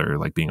a father,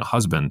 like being a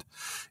husband,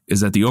 is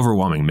that the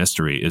overwhelming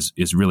mystery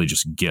is really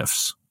just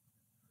gifts.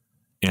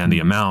 And the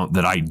amount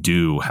that I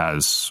do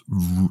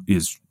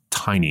is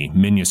tiny,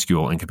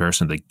 minuscule in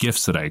comparison to the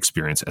gifts that I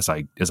experience as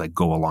I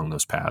go along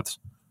those paths.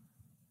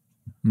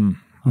 I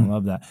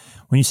love that.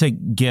 When you say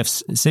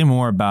gifts, say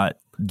more about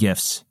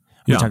gifts.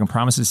 Are you talking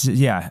promises?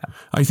 Yeah.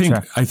 I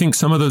think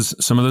some of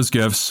those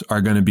gifts are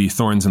going to be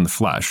thorns in the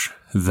flesh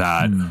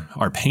that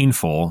are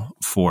painful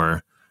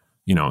for,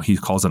 he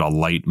calls it a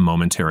light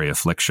momentary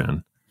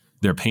affliction.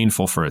 They're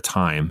painful for a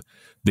time.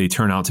 They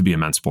turn out to be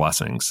immense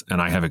blessings.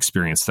 And I have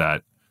experienced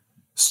that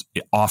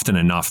often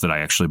enough that I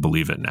actually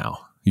believe it now.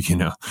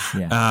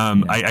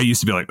 I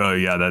used to be like, oh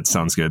yeah, that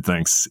sounds good.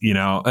 Thanks.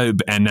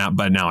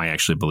 But now I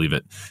actually believe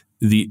it.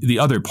 The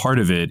other part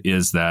of it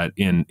is that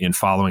in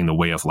following the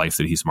way of life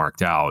that he's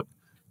marked out,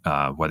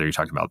 whether you're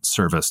talking about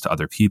service to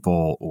other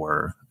people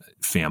or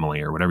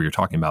family or whatever you're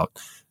talking about,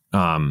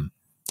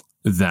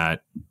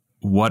 that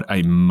what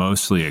I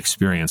mostly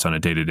experience on a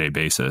day-to-day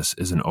basis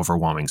is an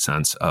overwhelming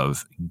sense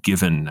of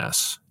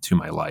givenness to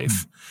my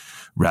life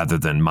rather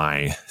than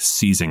my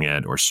seizing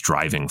it or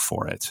striving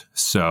for it.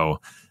 So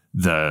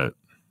the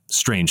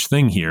strange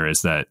thing here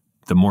is that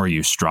the more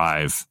you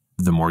strive,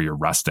 the more you're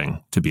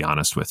resting, to be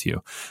honest with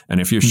you. And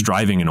if you're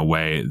striving in a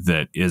way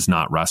that is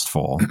not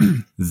restful,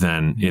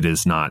 then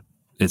it's not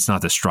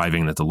the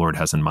striving that the Lord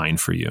has in mind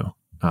for you.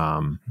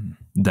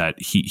 That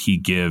he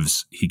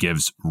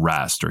gives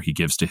rest, or he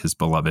gives to his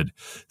beloved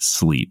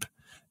sleep.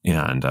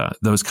 And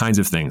those kinds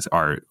of things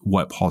are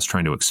what Paul's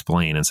trying to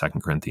explain in 2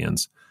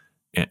 Corinthians,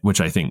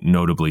 which I think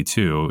notably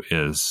too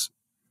is,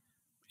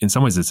 in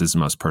some ways, it's his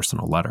most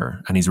personal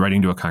letter. And he's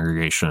writing to a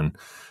congregation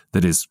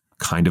that is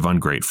kind of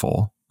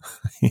ungrateful,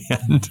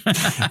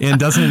 and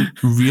doesn't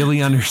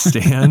really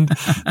understand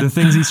the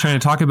things he's trying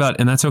to talk about.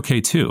 And that's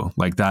okay too.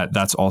 Like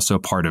that's also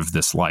part of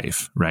this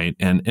life. Right.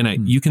 And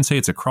you can say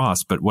it's a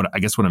cross, but what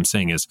I'm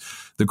saying is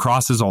the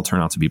crosses all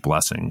turn out to be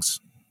blessings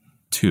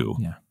too.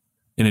 Yeah.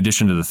 In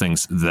addition to the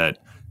things that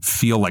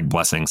feel like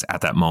blessings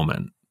at that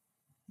moment.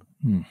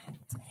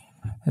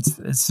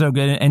 It's so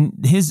good.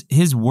 And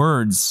his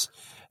words,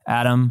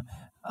 Adam,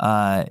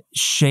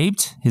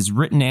 shaped his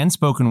written and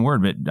spoken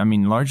word, but I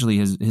mean, largely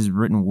his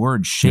written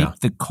word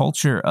shaped the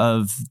culture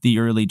of the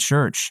early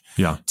church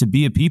to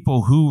be a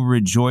people who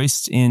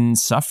rejoiced in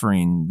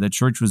suffering. The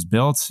church was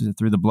built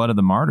through the blood of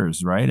the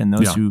martyrs, right? And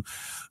those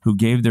who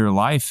gave their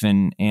life.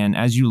 And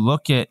as you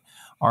look at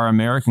our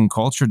American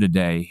culture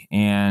today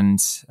and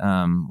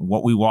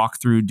what we walked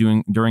through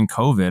during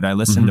COVID, I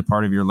listened to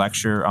part of your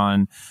lecture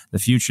on the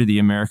future of the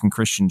American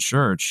Christian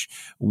church.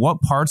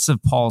 What parts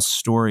of Paul's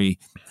story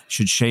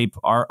should shape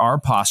our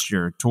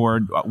posture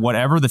toward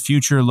whatever the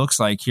future looks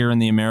like here in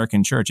the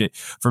American church?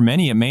 For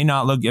many, it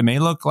may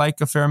look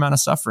like a fair amount of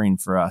suffering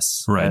for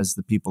us as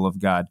the people of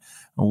God.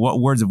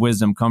 What words of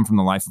wisdom come from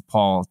the life of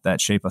Paul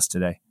that shape us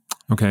today?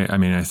 Okay. I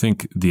mean, I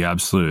think the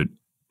absolute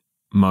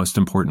most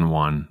important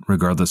one,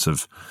 regardless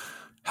of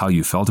how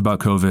you felt about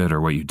COVID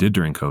or what you did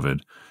during COVID,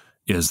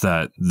 is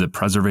that the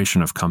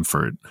preservation of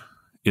comfort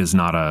is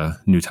not a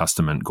New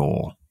Testament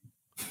goal.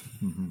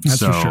 That's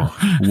so for sure.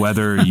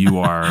 whether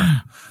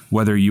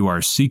you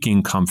are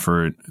seeking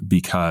comfort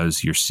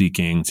because you're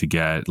seeking to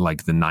get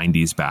like the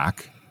 90s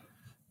back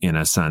in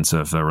a sense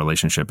of a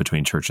relationship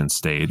between church and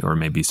state, or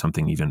maybe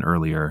something even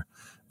earlier,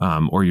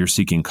 or you're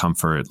seeking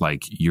comfort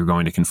like you're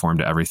going to conform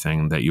to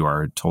everything that you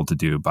are told to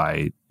do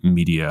by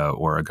media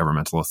or a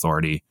governmental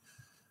authority,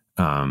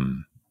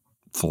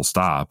 full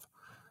stop.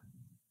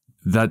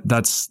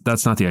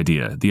 That's not the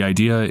idea. The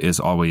idea is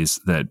always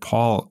that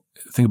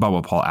think about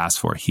what Paul asks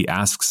for. He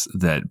asks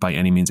that by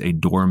any means a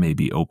door may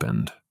be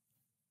opened.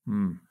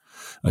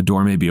 A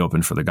door may be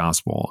opened for the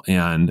gospel.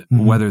 And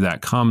whether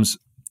that comes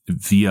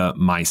via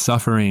my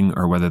suffering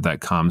or whether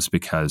that comes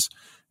because,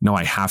 no,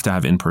 I have to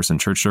have in-person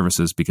church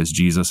services because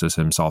Jesus is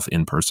himself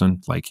in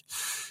person, like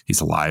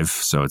he's alive,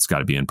 so it's got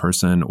to be in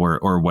person,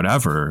 or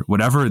whatever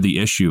the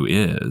issue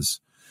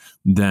is,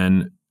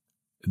 then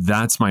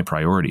that's my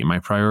priority. My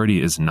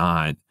priority is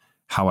not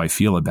how I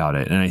feel about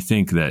it. And I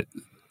think that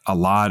a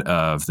lot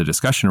of the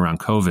discussion around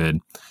COVID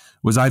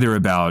was either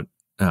about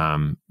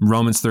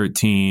Romans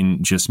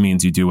 13 just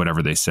means you do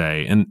whatever they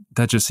say. And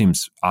that just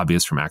seems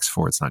obvious from Acts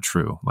 4. It's not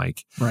true.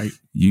 Like,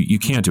 you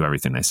can't do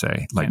everything they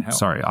say. Like,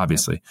 sorry,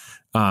 obviously.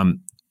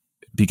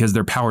 Because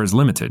their power is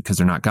limited because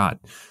they're not God.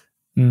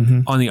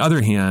 On the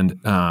other hand,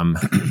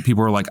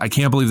 people were like, I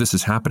can't believe this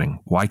is happening.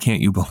 Why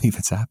can't you believe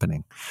it's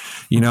happening?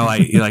 You know,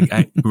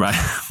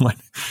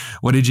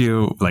 what did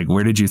you like?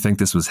 Where did you think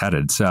this was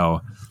headed? So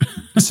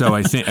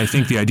I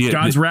think the idea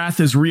God's wrath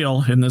is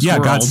real in this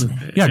world. God's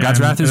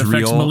wrath is real.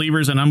 It affects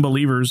believers and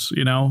unbelievers,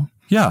 you know?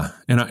 Yeah.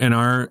 And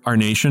our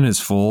nation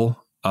is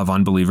full of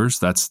unbelievers.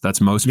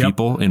 That's most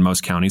people in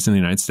most counties in the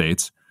United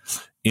States.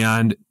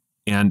 And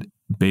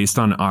based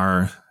on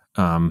our,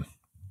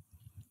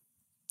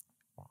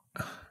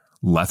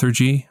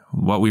 lethargy,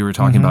 what we were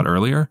talking about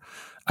earlier,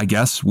 I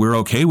guess we're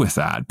okay with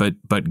that,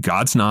 but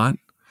God's not.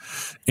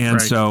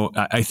 And so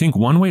I think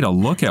one way to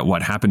look at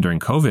what happened during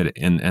COVID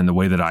and the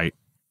way that I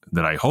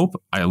hope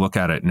I look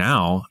at it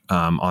now,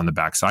 on the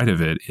backside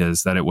of it,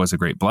 is that it was a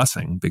great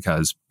blessing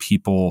because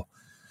people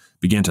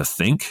began to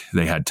think.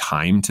 They had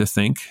time to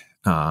think.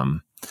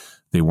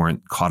 They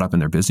weren't caught up in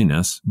their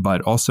busyness,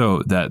 but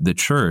also that the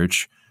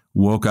church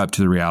woke up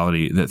to the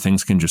reality that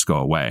things can just go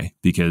away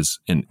because,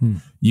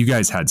 and you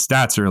guys had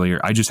stats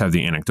earlier. I just have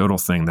the anecdotal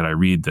thing that I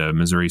read the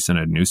Missouri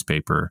Synod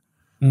newspaper.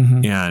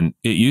 And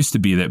it used to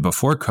be that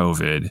before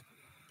COVID,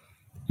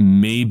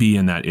 maybe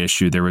in that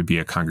issue, there would be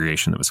a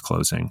congregation that was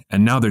closing.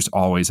 And now there's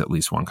always at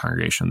least one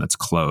congregation that's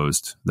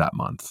closed that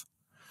month.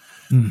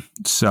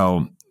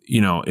 So,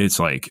 you know, it's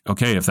like,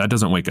 okay, if that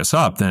doesn't wake us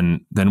up,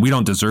 then we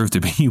don't deserve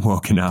to be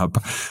woken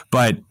up,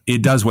 but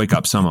it does wake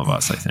up some of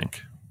us, I think.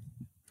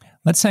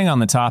 Let's hang on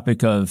the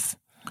topic of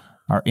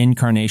our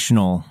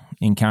incarnational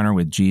encounter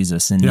with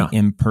Jesus and the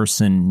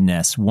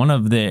in-personness. One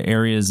of the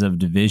areas of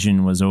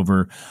division was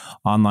over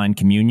online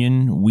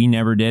communion. We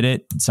never did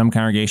it. Some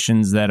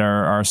congregations that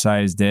are our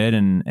size did.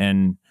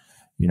 And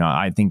you know,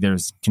 I think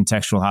there's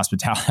contextual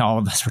hospitality. All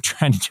of us, we're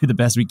trying to do the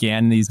best we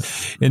can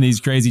in these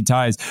crazy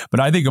times. But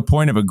I think a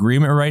point of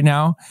agreement right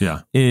now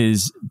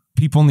is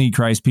people need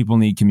Christ. People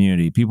need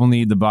community. People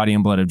need the body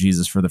and blood of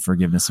Jesus for the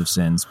forgiveness of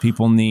sins.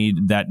 People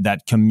need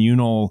that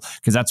communal,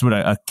 because that's what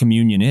a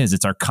communion is.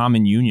 It's our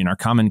common union, our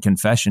common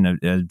confession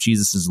of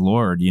Jesus is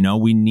Lord. You know,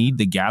 we need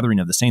the gathering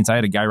of the saints. I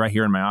had a guy right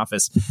here in my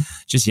office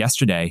just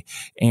yesterday,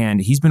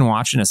 and he's been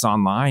watching us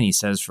online. He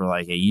says for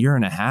like a year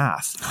and a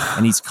half,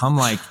 and he's come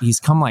like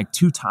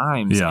 2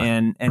 times,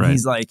 and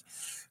he's like,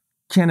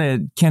 can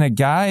a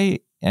guy?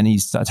 And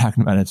he's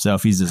talking about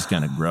himself. He's this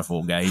kind of gruff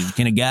old guy.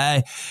 Can a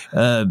guy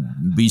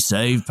be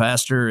saved,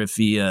 Pastor, if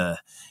he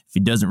if he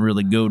doesn't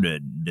really go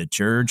to the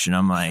church. And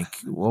I'm like,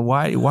 well,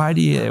 why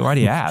do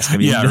you ask? I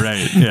mean, yeah,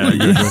 right. Yeah.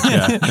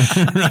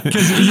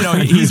 Because,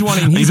 he's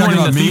wanting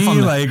the thief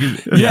on the, like,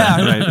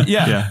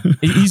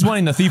 he's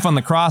wanting the thief on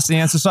the cross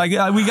answer. So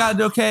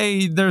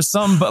there's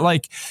some, but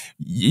like,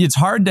 it's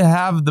hard to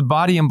have the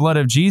body and blood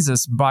of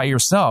Jesus by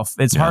yourself.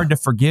 It's hard to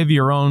forgive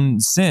your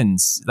own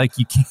sins. Like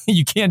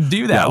you can't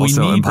do that.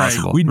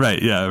 Impossible.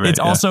 It's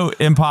also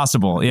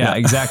impossible. Yeah,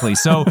 exactly.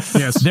 So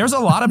there's a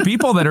lot of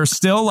people that are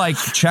still like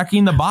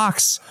checking the box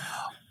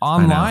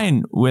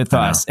online with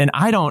us, and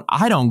I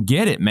don't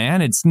get it,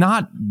 man. It's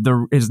not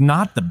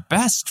the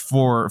best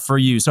for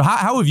you. So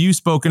how have you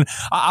spoken?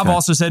 I've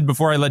also said,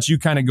 before I let you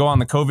kind of go on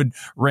the COVID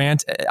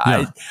rant,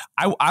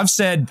 I've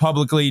said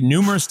publicly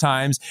numerous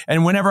times,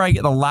 and whenever I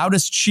get the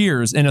loudest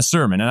cheers in a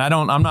sermon, and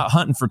I'm not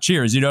hunting for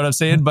cheers, you know what I'm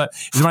saying? But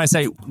is when I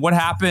say what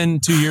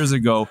happened 2 years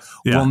ago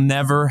will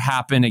never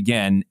happen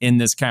again in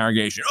this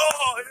congregation.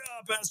 Oh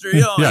yeah, Pastor,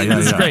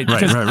 this is great.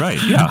 Right.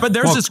 Yeah, but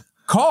there's this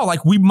call,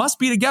 like, we must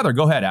be together.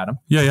 Go ahead, Adam.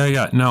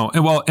 Yeah. No,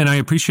 well, and I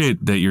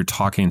appreciate that you're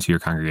talking to your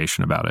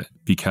congregation about it,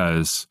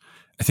 because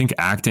I think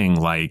acting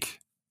like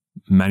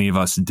many of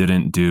us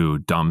didn't do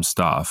dumb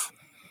stuff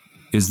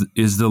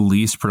is the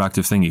least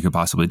productive thing you could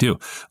possibly do.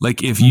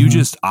 Like, if you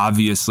just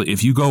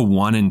if you go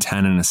 1 in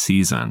 10 in a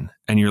season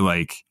and you're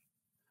like,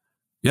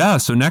 yeah,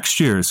 so next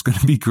year is going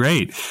to be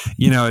great.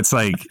 It's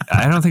like,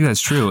 I don't think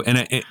that's true.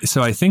 And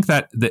so I think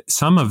that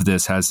some of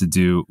this has to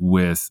do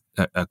with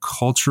a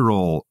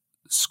cultural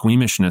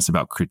squeamishness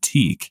about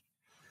critique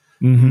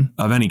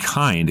of any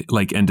kind,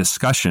 like, and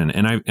discussion.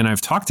 And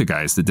I've talked to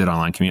guys that did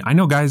online communion. I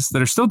know guys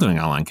that are still doing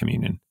online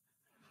communion.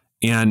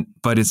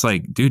 But it's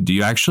like, dude, do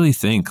you actually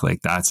think like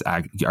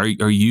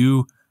are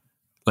you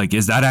like,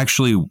 is that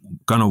actually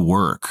going to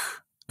work?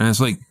 And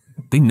it's like,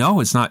 they know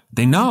it's not,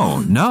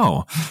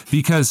 no,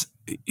 because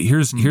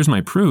here's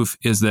my proof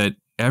is that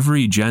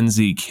every Gen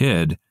Z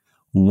kid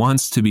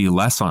wants to be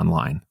less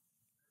online.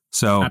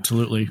 So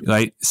absolutely,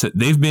 like, so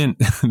they've been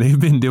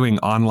doing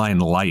online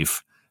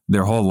life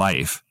their whole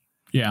life.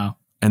 Yeah.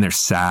 And they're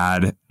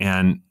sad,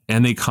 and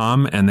they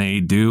come and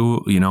they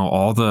do,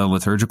 all the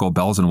liturgical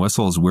bells and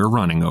whistles we're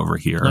running over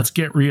here. Let's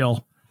get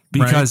real.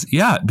 Because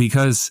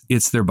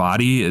it's their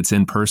body, it's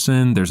in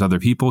person, there's other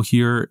people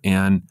here,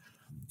 and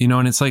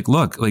and it's like,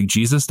 look, like,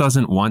 Jesus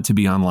doesn't want to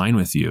be online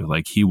with you.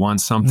 Like, he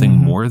wants something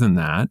more than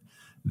that.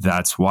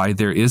 That's why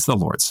there is the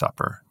Lord's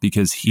Supper,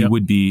 because he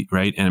would be,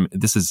 right? And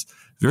this is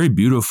very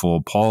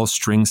beautiful. Paul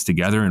strings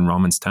together in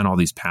Romans 10 all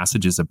these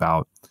passages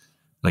about,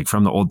 like,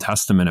 from the Old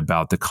Testament,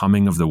 about the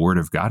coming of the Word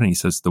of God. And he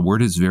says, the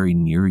Word is very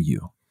near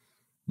you.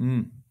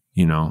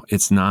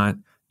 It's not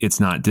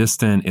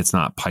distant. It's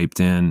not piped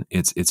in.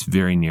 It's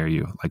very near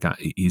you. Like,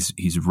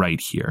 he's right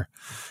here.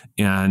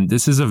 And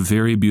this is a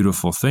very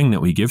beautiful thing that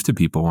we give to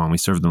people when we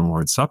serve them the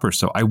Lord's Supper.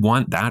 So I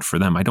want that for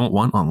them. I don't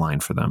want online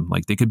for them.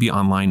 Like, they could be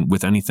online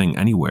with anything,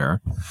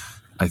 anywhere.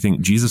 I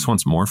think Jesus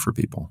wants more for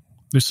people.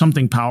 There's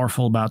something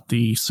powerful about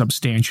the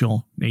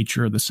substantial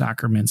nature of the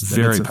sacraments. That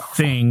very it's a powerful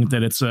thing,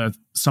 that it's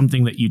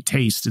something that you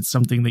taste. It's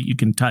something that you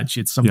can touch.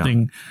 It's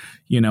something,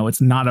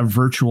 it's not a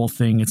virtual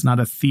thing. It's not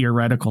a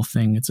theoretical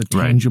thing. It's a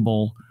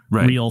tangible,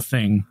 real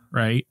thing,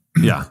 right?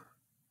 Yeah,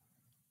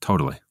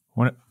 totally.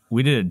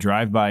 We did a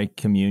drive-by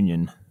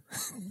communion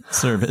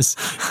service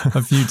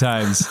a few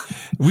times.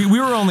 We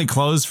were only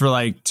closed for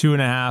like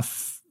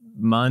 2.5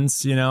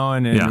 months,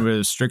 and it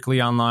was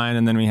strictly online,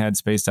 and then we had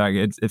Space Talk.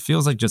 It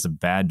feels like just a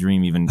bad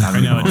dream, even.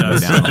 I know it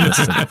does. Down the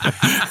list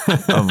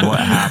of what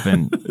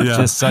happened.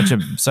 Just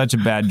such a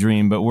bad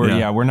dream. But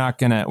we're not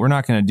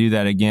gonna do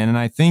that again. And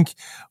I think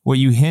what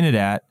you hinted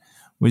at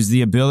was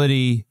the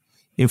ability,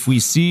 if we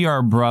see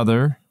our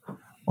brother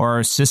or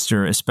our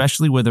sister,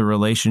 especially with a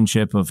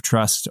relationship of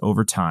trust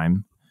over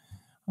time,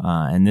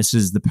 and this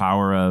is the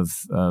power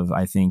of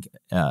I think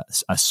a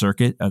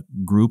circuit, a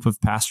group of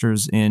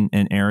pastors in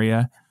an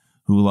area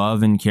who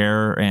love and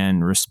care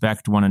and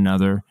respect one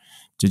another,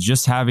 to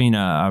just having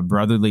a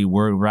brotherly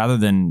word rather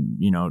than,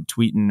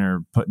 tweeting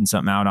or putting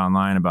something out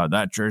online about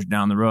that church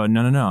down the road.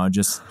 No.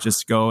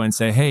 Just go and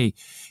say, hey,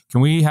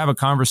 can we have a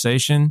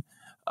conversation?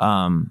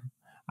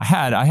 I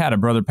had a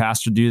brother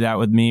pastor do that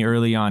with me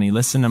early on. He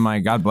listened to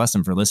God bless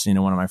him for listening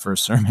to one of my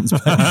first sermons.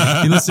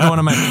 But he listened to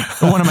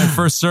one of my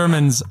first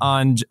sermons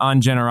on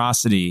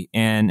generosity,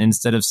 and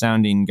instead of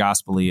sounding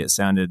gospel-y, it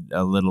sounded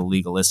a little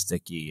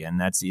legalistic-y, and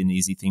that's an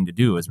easy thing to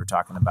do as we're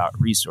talking about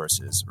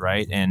resources,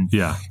 right? And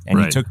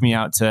he took me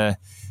out to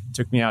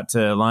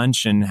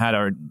lunch and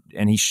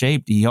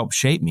he helped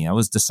shape me. That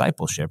was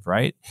discipleship,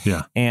 right?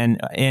 Yeah.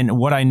 And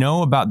what I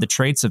know about the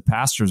traits of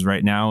pastors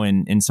right now,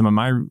 in some of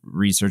my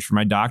research for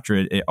my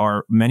doctorate,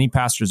 many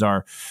pastors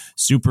are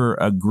super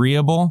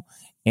agreeable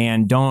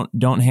and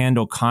don't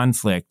handle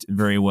conflict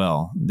very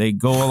well. They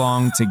go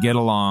along to get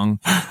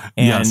along,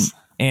 and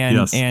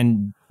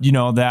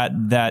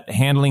that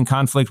handling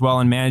conflict well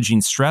and managing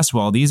stress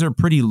well, these are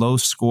pretty low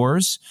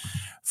scores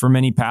for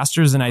many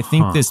pastors. And I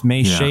think this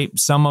may shape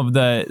some of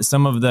the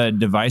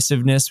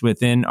divisiveness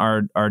within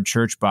our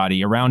church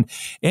body around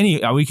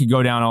we could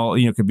go down all,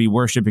 it could be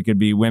worship, it could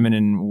be women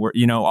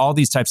and, all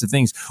these types of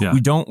things. Yeah.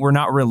 We're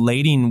not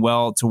relating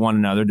well to one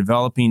another,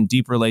 developing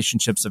deep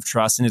relationships of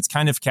trust. And it's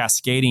kind of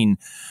cascading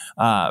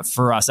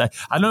for us. I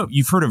don't know,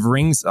 you've heard of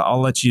rings.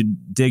 I'll let you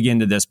dig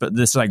into this, but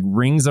this like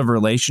rings of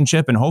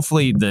relationship, and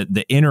hopefully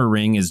the inner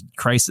ring is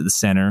Christ at the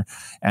center.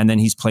 And then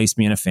he's placed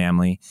me in a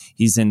family.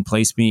 He's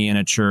placed me in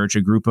a church,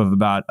 a group of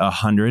about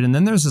 100. And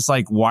then there's this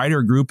like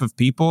wider group of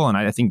people. And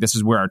I think this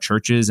is where our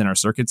churches and our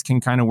circuits can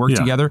kind of work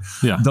together.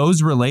 Yeah.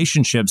 Those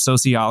relationships,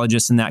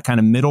 sociologists in that kind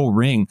of middle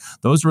ring,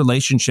 those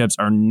relationships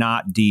are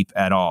not deep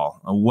at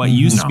all. What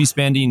used to be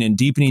spending and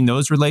deepening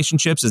those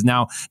relationships is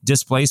now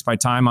displaced by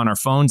time on our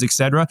phones,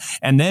 etc.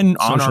 And then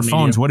on our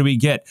phones, what do we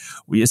get?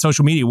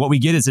 Social media, what we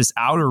get is this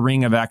outer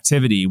ring of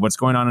activity, what's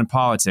going on in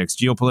politics,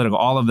 geopolitical,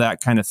 all of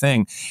that kind of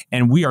thing.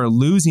 And we are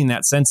losing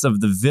that sense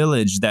of the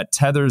village that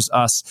tethers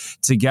us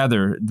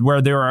together,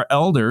 where there are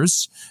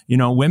elders,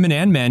 women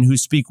and men who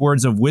speak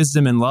words of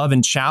wisdom and love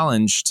and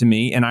challenge to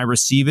me, and I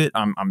receive it.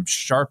 I'm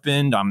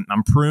sharpened, I'm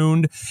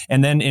pruned.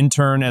 And then in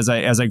turn, as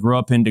I grow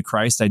up into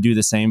Christ, I do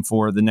the same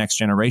for the next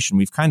generation.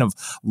 We've kind of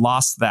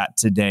lost that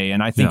today.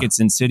 And I think it's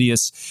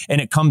insidious,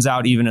 and it comes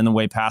out even in the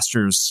way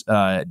pastors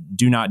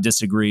do not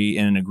disagree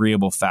in an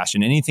agreeable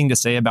fashion. Anything to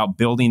say about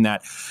building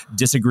that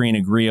disagreeing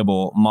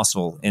agreeable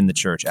muscle in the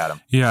church,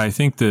 Adam? Yeah, I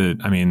think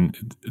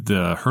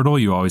the hurdle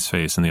you always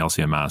face in the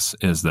LCMS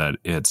is that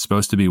it's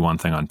supposed to be one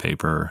thing on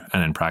paper,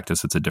 and in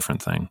practice, it's a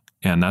different thing.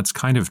 And that's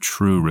kind of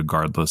true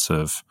regardless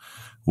of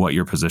what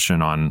your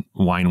position on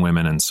wine,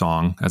 women, and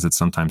song, as it's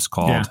sometimes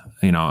called.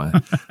 Yeah.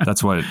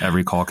 That's what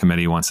every call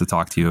committee wants to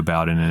talk to you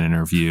about in an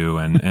interview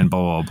and blah,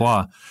 blah,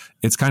 blah.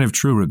 It's kind of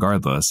true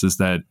regardless, is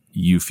that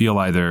you feel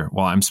either,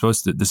 well,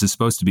 this is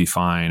supposed to be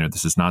fine, or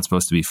this is not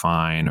supposed to be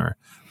fine, or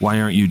why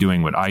aren't you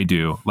doing what I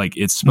do? Like,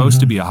 it's supposed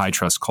to be a high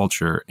trust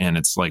culture. And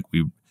it's like,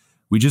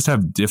 we just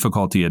have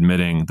difficulty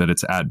admitting that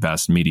it's at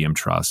best medium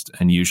trust,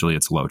 and usually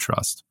it's low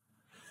trust.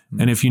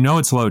 And if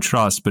it's low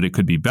trust, but it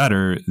could be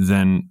better,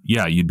 then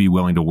you'd be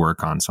willing to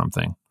work on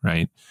something,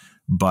 right?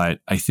 But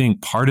I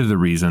think part of the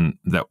reason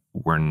that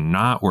we're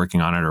not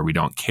working on it, or we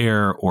don't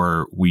care,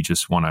 or we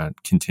just want to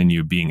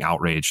continue being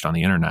outraged on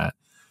the internet,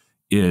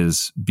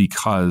 is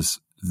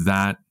because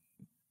that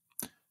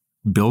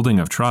building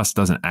of trust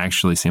doesn't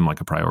actually seem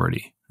like a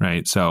priority,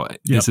 right? So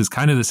this is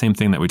kind of the same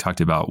thing that we talked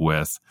about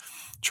with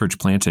church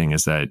planting,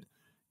 is that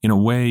in a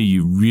way,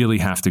 you really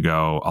have to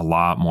go a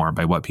lot more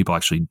by what people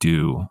actually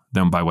do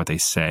than by what they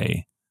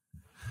say.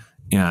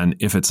 And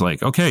if it's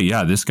like, okay,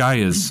 this guy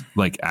is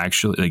like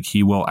actually, like,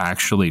 he will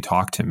actually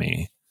talk to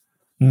me,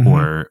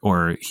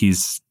 or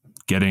he's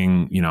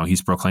getting,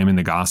 he's proclaiming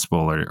the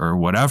gospel or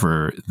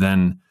whatever,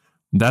 then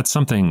that's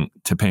something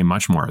to pay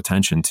much more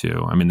attention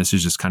to. I mean, this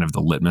is just kind of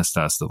the litmus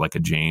test that like a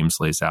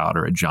James lays out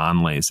or a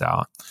John lays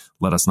out.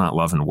 Let us not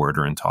love in word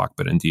or in talk,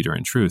 but in deed or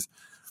in truth.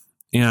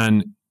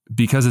 And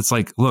because it's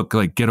like, look,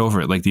 like, get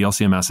over it. Like, the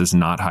LCMS is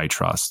not high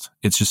trust.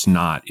 It's just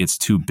not. It's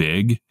too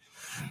big.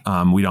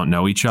 We don't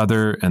know each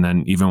other. And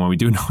then even when we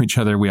do know each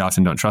other, we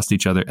often don't trust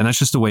each other. And that's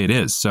just the way it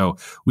is. So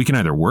we can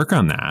either work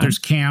on that. There's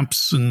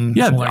camps and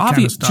all that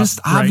kind of stuff, just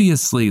right?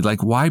 Obviously,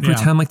 like, why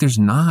pretend like there's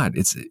not?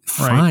 It's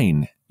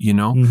fine,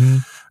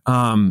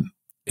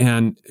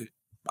 and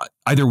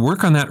either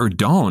work on that or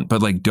don't.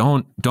 But like,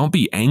 don't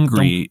be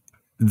angry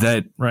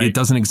that it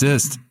doesn't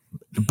exist,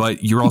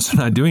 but you're also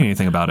not doing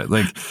anything about it.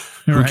 Like,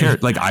 who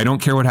cares? Like, I don't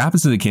care what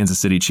happens to the Kansas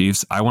City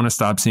Chiefs. I want to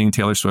stop seeing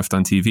Taylor Swift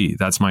on TV.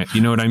 That's you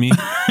know what I mean?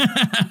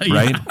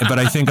 Right? But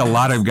I think a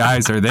lot of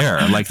guys are there.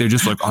 Like, they're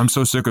just like, I'm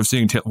so sick of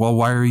seeing well,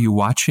 why are you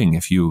watching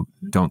if you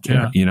don't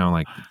care?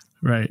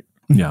 Right.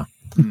 Yeah.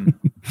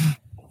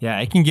 Yeah,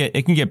 it can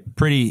get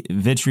pretty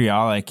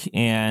vitriolic,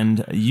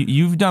 and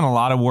you've done a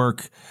lot of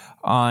work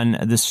on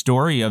the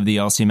story of the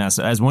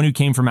LCMS. As one who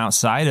came from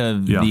outside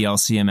of the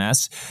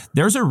LCMS,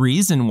 there's a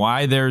reason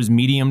why there's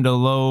medium to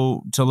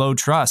low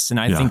trust, and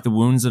I think the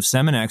wounds of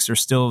Seminex are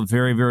still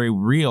very, very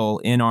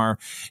real in our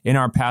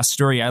past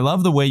story. I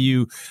love the way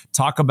you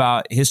talk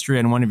about history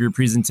in one of your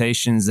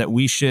presentations, that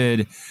we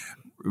should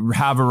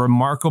have a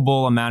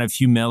remarkable amount of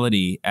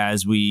humility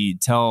as we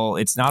tell.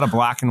 It's not a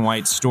black and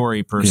white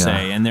story per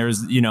se. And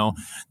there's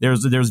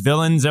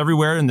villains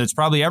everywhere, and there's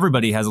probably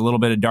everybody has a little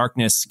bit of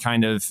darkness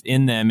kind of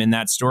in them in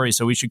that story.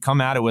 So we should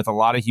come at it with a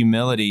lot of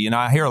humility.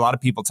 I hear a lot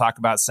of people talk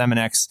about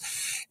Seminex,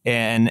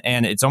 and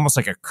it's almost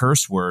like a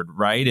curse word,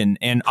 right?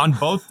 And on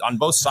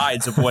both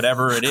sides of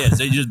whatever it is,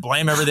 they just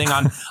blame everything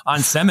on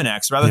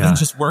Seminex rather than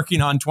just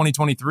working on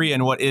 2023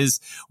 and what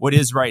is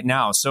right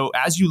now. So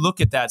as you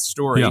look at that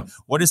story,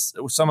 what is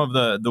some of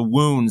the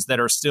wounds that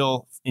are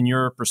still, in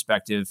your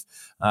perspective,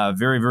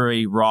 very,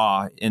 very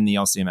raw in the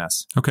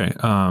LCMS? Okay.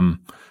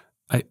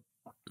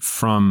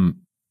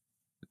 From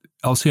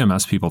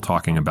LCMS people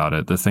talking about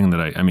it, the thing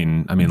that I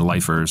mean,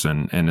 lifers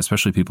and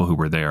especially people who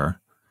were there,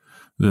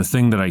 the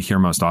thing that I hear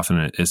most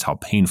often is how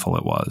painful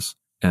it was.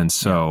 And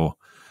so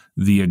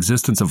the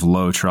existence of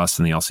low trust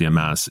in the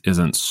LCMS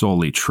isn't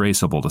solely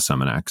traceable to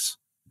Seminex.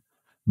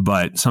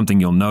 But something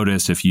you'll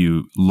notice if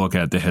you look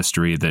at the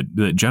history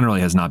that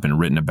generally has not been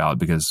written about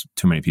because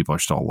too many people are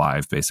still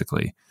alive,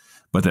 basically,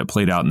 but that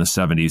played out in the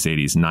 70s,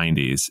 80s,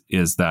 90s,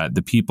 is that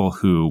the people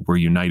who were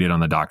united on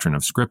the doctrine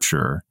of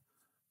Scripture,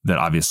 that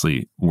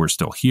obviously were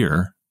still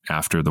here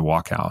after the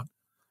walkout,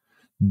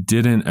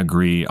 didn't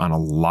agree on a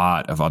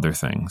lot of other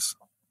things,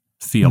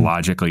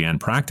 theologically and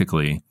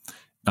practically,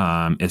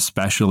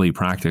 especially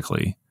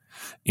practically.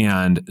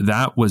 And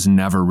that was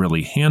never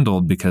really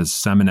handled because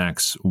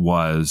Seminex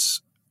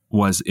was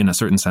in a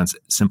certain sense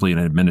simply an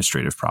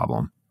administrative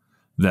problem.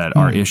 That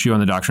our issue on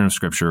the doctrine of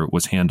Scripture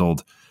was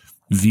handled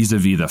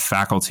vis-a-vis the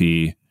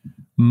faculty,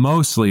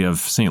 mostly of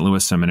St.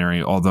 Louis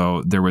Seminary,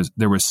 although there was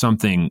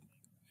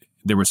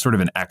sort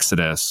of an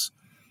exodus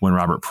when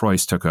Robert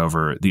Preuss took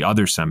over the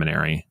other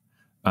seminary,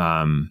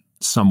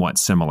 somewhat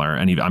similar.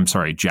 And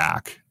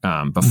Jack,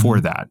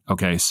 before that.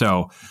 Okay.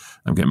 So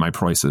I'm getting my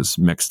Preusses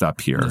mixed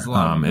up here.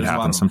 It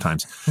happens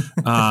sometimes.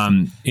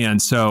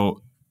 And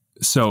so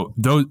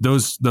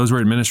those were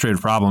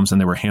administrative problems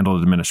and they were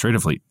handled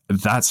administratively.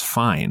 That's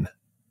fine.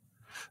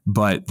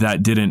 But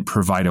that didn't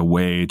provide a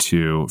way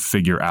to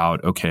figure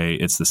out, okay,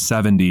 it's the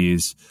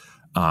 70s.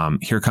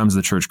 Here comes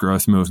the church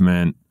growth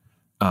movement.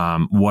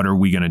 What are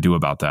we going to do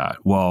about that?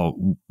 Well,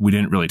 we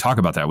didn't really talk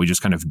about that. We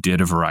just kind of did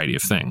a variety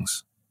of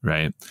things,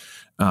 right?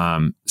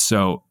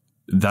 So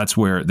that's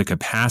where the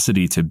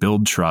capacity to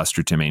build trust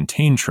or to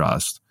maintain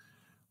trust,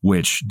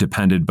 which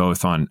depended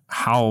both on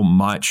how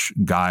much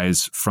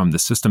guys from the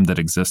system that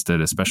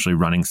existed, especially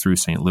running through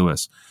St.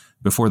 Louis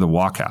before the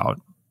walkout,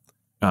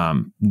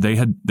 they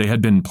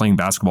had been playing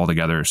basketball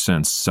together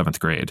since 7th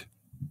grade.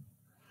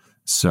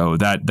 So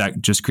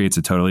that just creates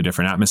a totally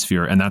different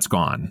atmosphere, and that's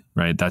gone,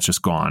 right? That's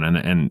just gone,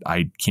 and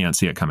I can't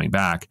see it coming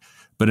back.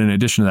 But in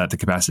addition to that, the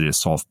capacity to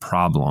solve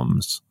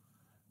problems,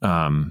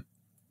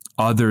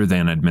 other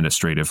than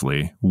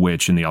administratively,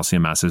 which in the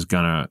LCMS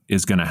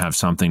is gonna have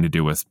something to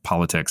do with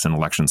politics and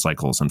election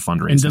cycles and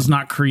fundraising, and does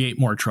not create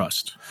more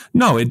trust.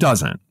 No, it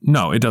doesn't.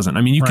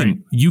 I mean,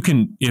 you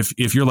can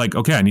if you're like,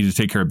 okay, I need to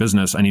take care of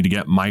business, I need to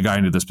get my guy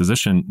into this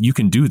position, you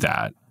can do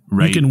that,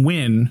 right? You can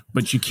win,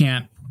 but you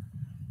can't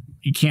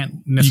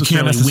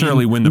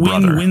necessarily win the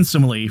brother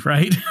winsomely,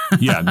 right?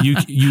 Yeah,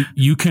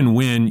 you can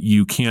win.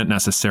 You can't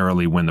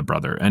necessarily win the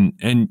brother, and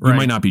you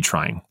might not be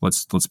trying.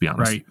 Let's be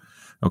honest. Right.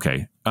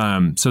 Okay.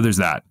 So there's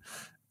that.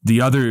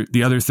 The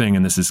other thing,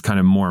 and this is kind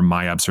of more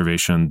my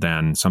observation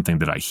than something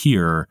that I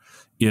hear,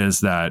 is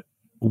that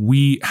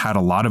we had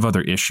a lot of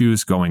other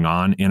issues going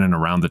on in and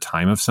around the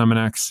time of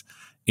Seminex,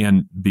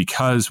 and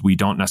because we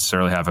don't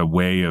necessarily have a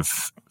way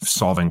of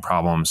solving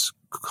problems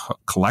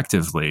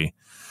collectively,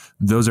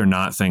 those are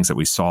not things that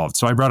we solved.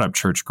 So I brought up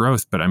church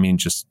growth, but I mean,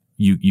 just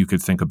you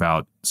could think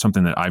about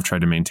something that I've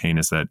tried to maintain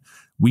is that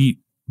we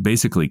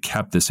basically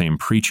kept the same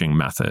preaching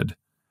method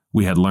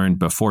we had learned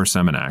before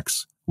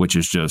Seminex, which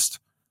is just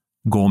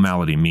goal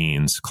malady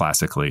means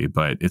classically,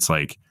 but it's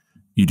like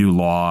you do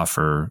law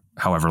for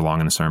however long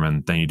in the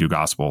sermon, then you do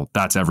gospel.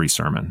 That's every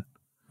sermon.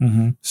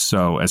 Mm-hmm.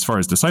 So as far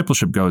as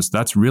discipleship goes,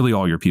 that's really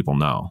all your people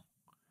know,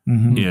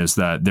 is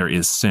that there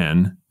is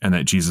sin and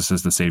that Jesus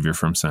is the savior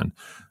from sin.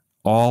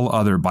 All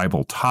other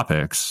Bible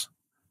topics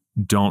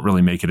don't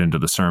really make it into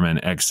the sermon,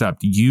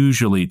 except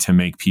usually to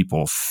make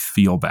people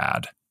feel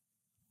bad.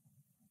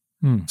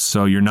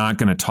 So you're not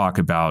going to talk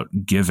about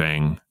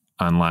giving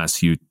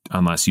unless you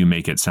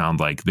make it sound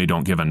like they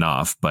don't give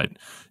enough, but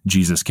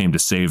Jesus came to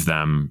save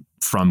them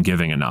from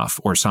giving enough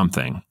or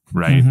something,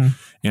 right? Mm-hmm.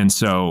 And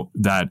so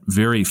that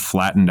very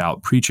flattened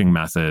out preaching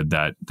method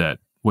that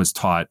was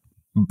taught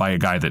by a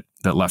guy that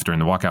left during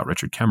the walkout,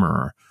 Richard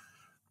Kemmerer,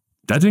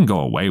 that didn't go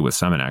away with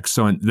Seminex.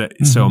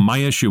 So my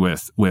issue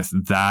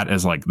with that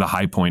as like the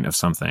high point of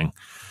something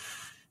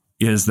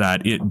is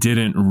that it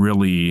didn't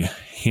really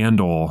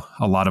handle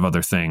a lot of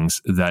other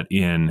things that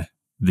in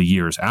the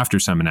years after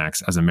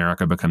Seminex, as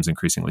America becomes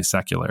increasingly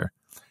secular,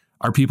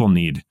 our people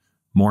need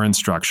more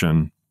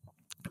instruction,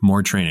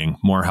 more training,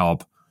 more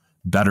help,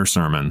 better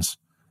sermons.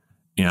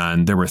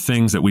 And there were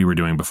things that we were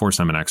doing before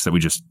Seminex that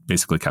we just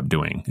basically kept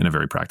doing in a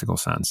very practical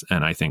sense.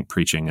 And I think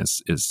preaching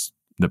is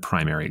the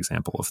primary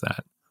example of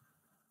that.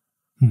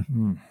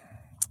 Mm-hmm.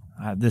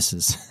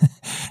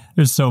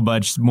 There's so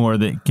much more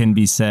that can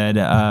be said.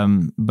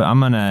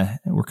 But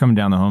we're coming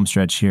down the home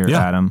stretch here,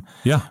 Adam.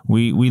 Yeah.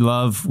 We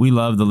love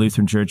the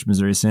Lutheran Church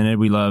Missouri Synod.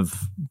 We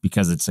love,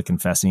 because it's a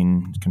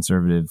confessing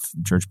conservative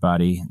church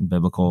body,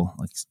 biblical,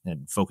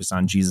 and focused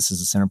on Jesus as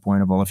the center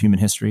point of all of human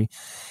history.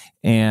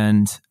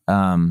 And at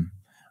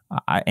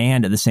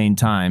the same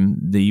time,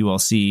 the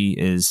ULC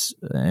is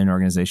an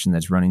organization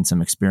that's running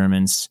some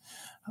experiments,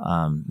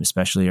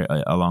 especially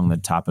along the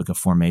topic of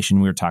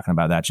formation. We were talking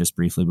about that just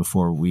briefly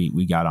before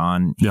we got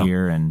on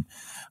here. And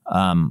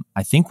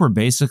I think we're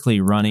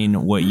basically running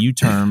what you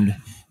termed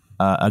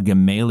a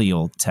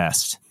Gamaliel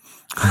test.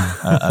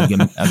 A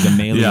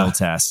Gamaliel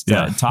test.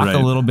 Talk a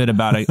little bit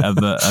about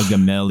a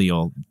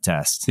Gamaliel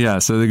test. Yeah.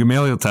 So the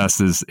Gamaliel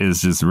test is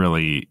just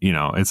really,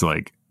 it's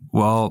like,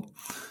 well,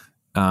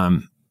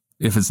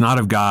 if it's not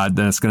of God,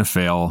 then it's going to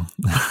fail.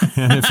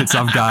 And if it's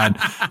of God,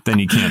 then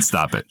you can't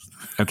stop it.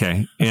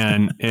 Okay.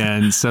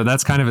 And so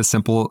that's kind of a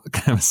simple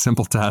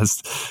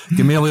test.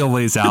 Gamaliel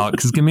lays out,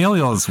 because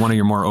Gamaliel is one of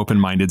your more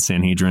open-minded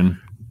Sanhedrin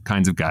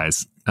kinds of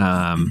guys.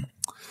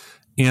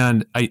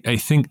 And I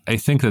think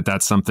that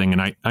that's something,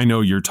 and I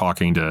know you're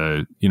talking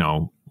to,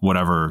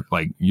 whatever,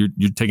 like you're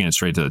taking it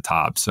straight to the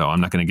top. So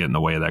I'm not going to get in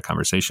the way of that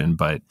conversation,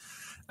 but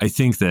I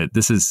think that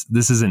this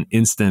is an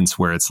instance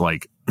where it's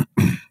like,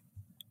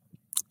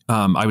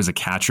 I was a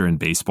catcher in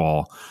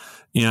baseball,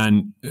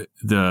 and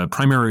the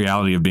primary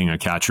reality of being a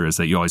catcher is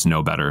that you always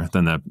know better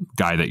than the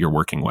guy that you're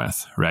working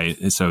with, right?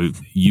 And so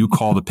you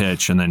call the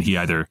pitch, and then he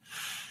either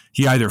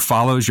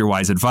follows your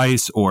wise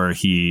advice or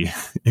he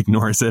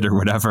ignores it or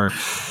whatever.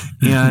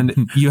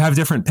 And you have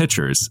different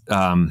pitchers.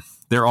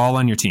 They're all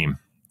on your team.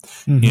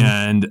 Mm-hmm.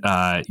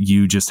 And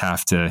you just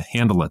have to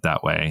handle it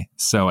that way.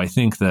 So I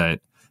think that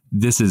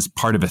this is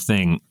part of a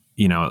thing.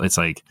 It's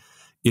like,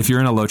 if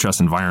you're in a low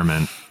trust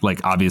environment, like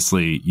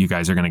obviously you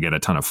guys are going to get a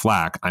ton of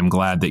flack. I'm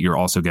glad that you're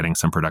also getting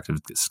some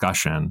productive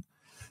discussion,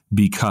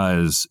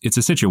 because it's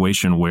a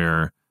situation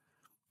where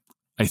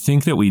I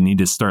think that we need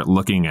to start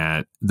looking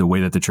at the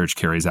way that the church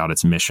carries out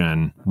its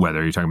mission,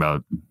 whether you're talking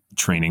about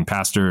training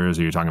pastors,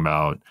 or you're talking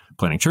about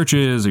planting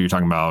churches, or you're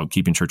talking about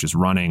keeping churches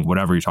running,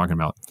 whatever you're talking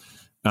about,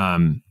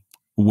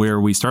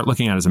 where we start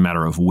looking at it as a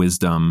matter of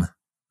wisdom,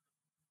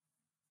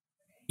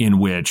 in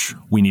which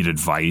we need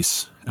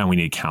advice and we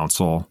need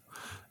counsel.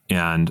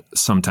 And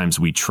sometimes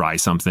we try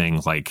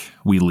something, like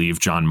we leave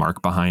John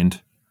Mark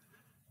behind.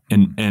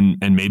 And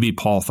maybe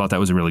Paul thought that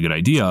was a really good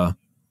idea.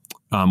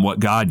 What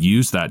God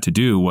used that to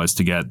do was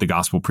to get the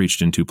gospel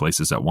preached in two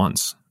places at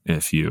once.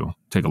 If you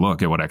take a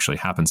look at what actually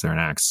happens there in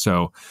Acts.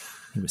 So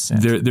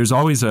there's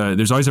always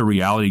a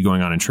reality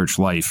going on in church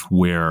life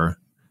where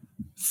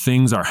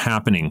things are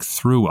happening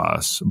through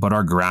us, but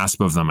our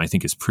grasp of them, I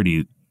think, is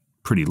pretty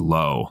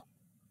low.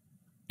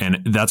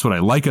 And that's what I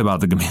like about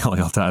the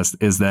Gamaliel test,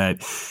 is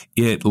that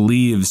it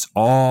leaves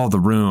all the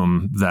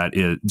room that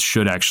it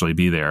should actually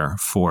be there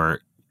for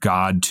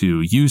God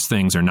to use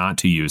things or not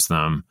to use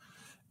them,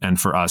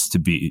 and for us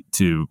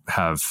to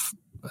have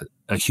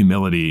a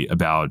humility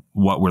about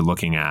what we're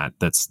looking at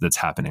that's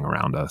happening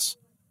around us.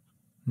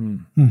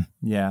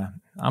 Yeah,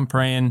 I'm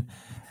praying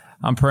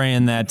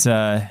that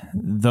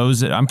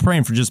I'm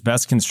praying for just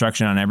best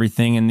construction on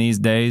everything in these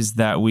days,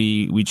 that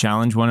we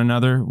challenge one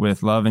another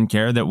with love and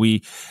care, that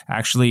we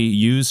actually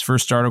use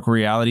first article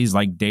realities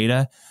like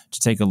data to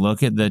take a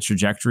look at the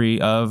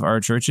trajectory of our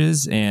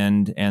churches,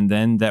 and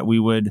then that we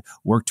would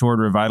work toward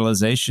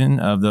revitalization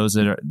of those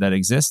that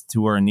exist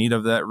who are in need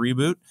of that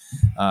reboot.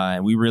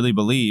 We really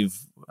believe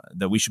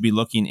that we should be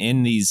looking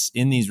in these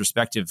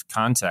respective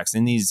contexts,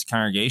 in these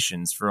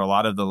congregations, for a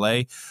lot of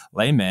the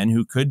laymen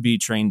who could be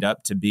trained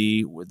up to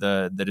be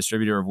the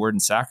distributor of word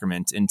and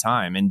sacrament in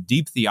time. And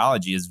deep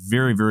theology is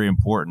very, very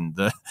important.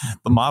 The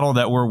model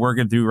that we're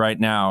working through right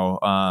now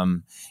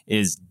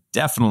is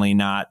definitely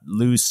not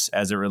loose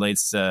as it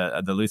relates to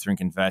the Lutheran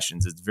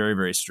confessions. It's very,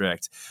 very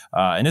strict.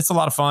 And it's a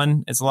lot of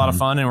fun. It's a lot of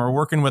fun. And we're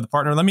working with a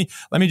partner. Let me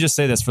just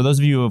say this. For those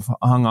of you who have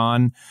hung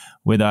on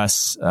with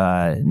us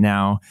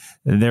now,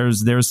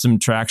 there's some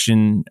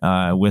traction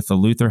with the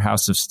Luther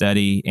House of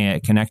Study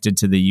connected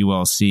to the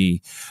ULC.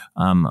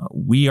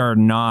 We are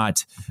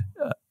not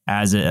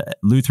as a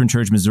Lutheran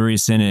Church Missouri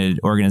Synod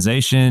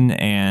organization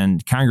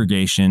and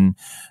congregation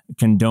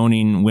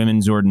condoning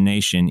women's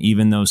ordination,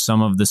 even though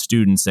some of the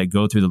students that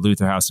go through the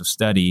Luther House of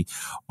Study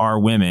are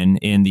women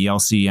in the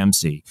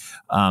LCMC.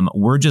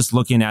 We're just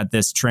looking at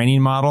this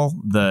training model.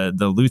 The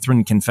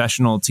Lutheran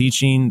confessional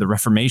teaching, the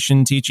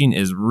Reformation teaching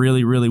is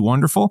really, really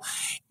wonderful.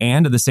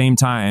 And at the same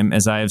time,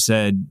 as I have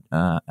said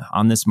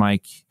on this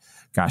mic,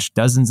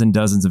 dozens and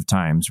dozens of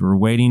times, we're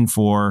waiting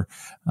for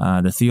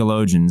the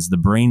theologians, the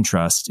brain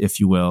trust, if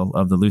you will,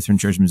 of the Lutheran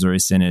Church Missouri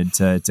Synod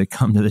to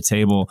come to the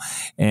table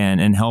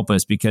and help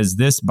us, because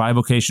this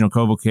bivocational,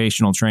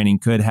 covocational training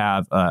could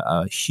have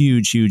a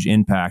huge, huge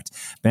impact,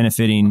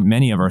 benefiting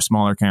many of our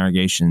smaller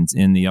congregations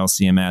in the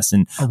LCMS.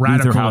 And a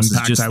radical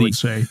impact, I would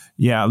say.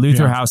 Yeah,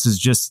 Luther House is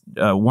just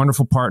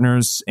wonderful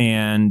partners,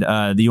 and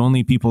the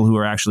only people who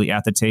are actually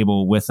at the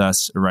table with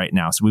us right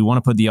now. So we want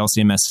to put the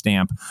LCMS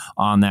stamp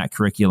on that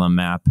curriculum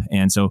map.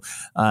 And so,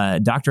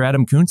 Dr.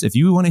 Adam Koontz, if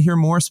you want to hear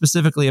more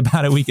specifically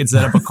about it, we could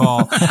set up a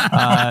call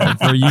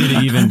for you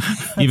to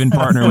even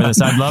partner with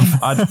us.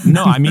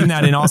 I mean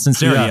that in all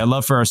sincerity. Yeah. I'd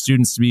love for our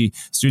students to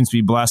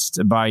be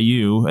blessed by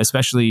you,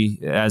 especially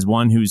as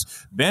one who's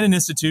been in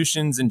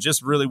institutions and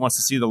just really wants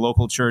to see the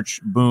local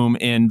church boom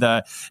in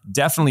the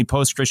definitely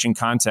post-Christian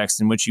context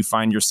in which you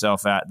find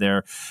yourself at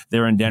there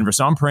in Denver.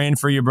 So I'm praying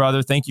for you,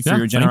 brother. Thank you for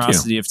your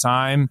generosity of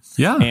time.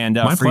 Yeah, and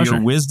for pleasure.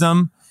 Your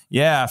wisdom.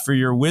 Yeah, for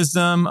your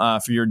wisdom,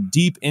 for your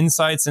deep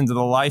insights into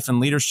the life and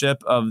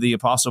leadership of the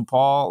Apostle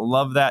Paul.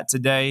 Love that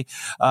today.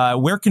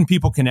 Where can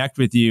people connect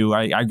with you?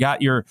 I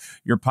got your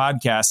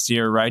podcast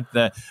here, right?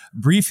 The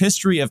Brief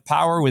History of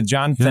Power with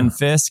Jonathan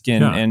Fisk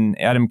and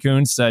Adam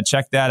Koontz.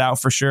 Check that out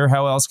for sure.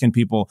 How else can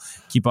people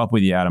keep up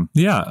with you, Adam?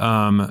 Yeah,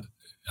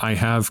 I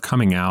have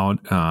coming out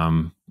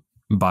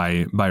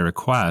by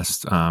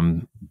request,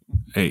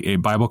 a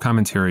Bible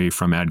commentary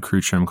from Ed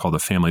Crucham called the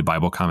Family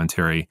Bible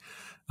Commentary.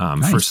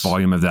 Nice. First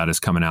volume of that is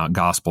coming out,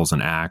 Gospels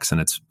and Acts,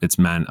 and it's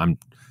meant.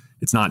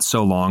 It's not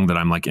so long that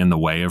I'm like in the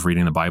way of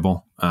reading the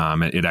Bible.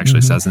 It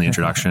actually says in the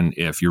introduction,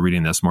 if you're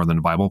reading this more than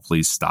the Bible,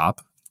 please stop.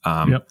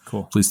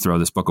 Cool. Please throw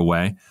this book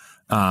away.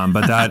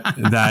 But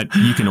that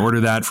you can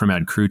order that from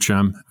Ed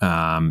Crucham.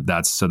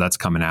 That's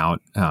coming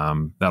out.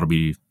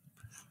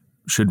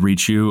 Should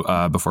reach you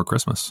before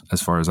Christmas,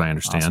 as far as I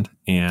understand.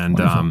 Awesome.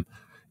 And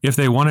if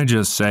they want to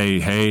just say,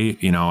 hey,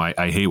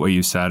 I hate what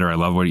you said, or I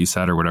love what you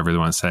said, or whatever they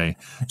want to say,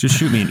 just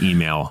shoot me an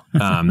email.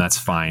 That's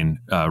fine.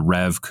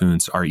 Rev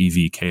Koontz,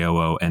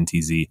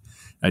 REVKOONTZ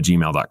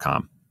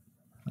 @gmail.com.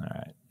 All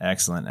right.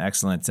 Excellent.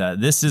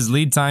 This is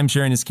Lead Time.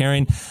 Sharing is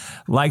caring.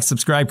 Like,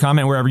 subscribe,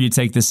 comment wherever you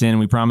take this in.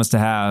 We promise to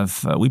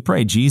have, we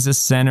pray,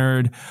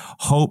 Jesus-centered,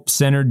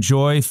 hope-centered,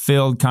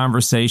 joy-filled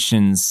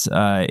conversations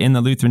in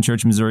the Lutheran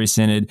Church Missouri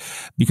Synod,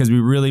 because we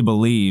really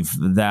believe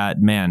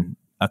that, man,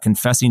 a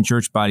confessing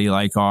church body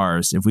like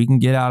ours, if we can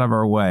get out of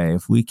our way,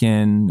 if we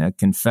can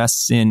confess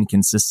sin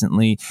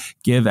consistently,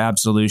 give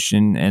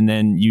absolution, and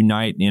then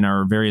unite in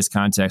our various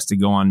contexts to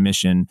go on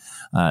mission,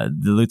 the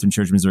Lutheran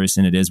Church Missouri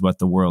Synod is what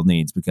the world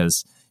needs,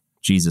 because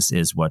Jesus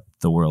is what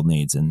the world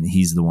needs, and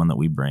he's the one that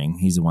we bring.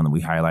 He's the one that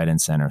we highlight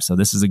and center. So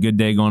this is a good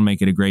day. Go and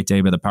make it a great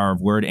day by the power of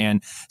word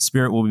and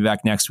spirit. We'll be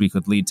back next week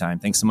with Lead Time.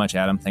 Thanks so much,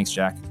 Adam. Thanks,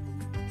 Jack.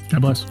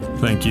 God bless.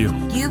 Thank you.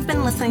 You've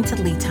been listening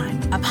to Lead Time,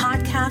 a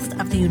podcast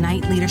of the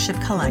Unite Leadership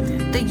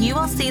Collective. The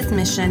ULC's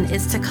mission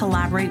is to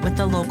collaborate with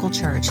the local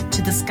church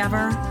to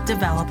discover,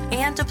 develop,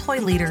 and deploy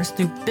leaders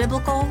through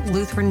biblical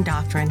Lutheran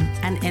doctrine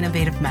and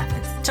innovative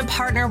methods. To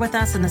partner with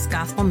us in this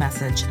gospel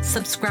message,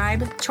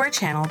 subscribe to our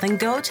channel, then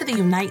go to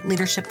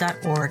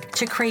theuniteleadership.org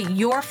to create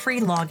your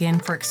free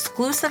login for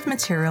exclusive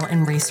material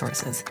and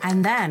resources,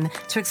 and then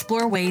to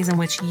explore ways in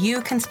which you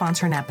can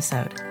sponsor an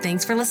episode.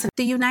 Thanks for listening.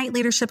 The Unite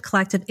Leadership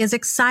Collective is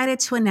excited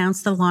to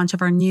announce the launch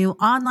of our new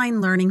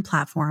online learning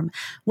platform.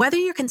 Whether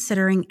you're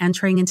considering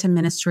entering into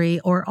ministry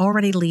or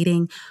already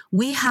leading,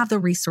 we have the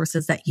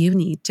resources that you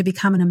need to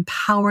become an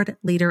empowered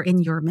leader in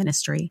your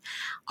ministry.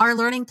 Our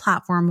learning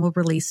platform will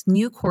release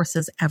new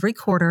courses every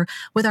quarter,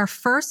 with our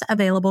first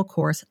available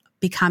course,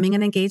 Becoming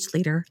an Engaged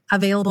Leader,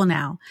 available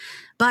now.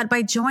 But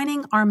by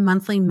joining our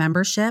monthly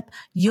membership,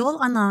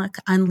 you'll unlock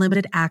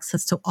unlimited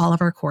access to all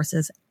of our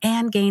courses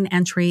and gain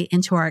entry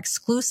into our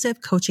exclusive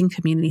coaching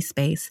community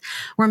space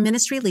where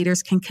ministry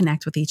leaders can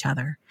connect with each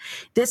other.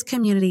 This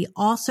community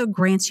also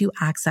grants you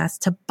access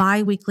to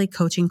bi-weekly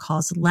coaching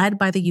calls led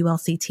by the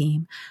ULC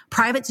team,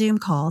 private Zoom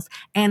calls,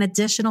 and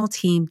additional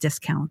team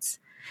discounts.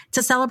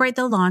 To celebrate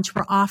the launch,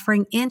 we're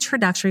offering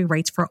introductory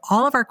rates for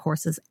all of our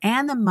courses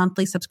and the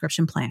monthly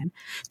subscription plan.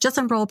 Just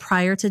enroll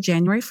prior to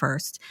January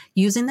 1st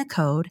using the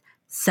code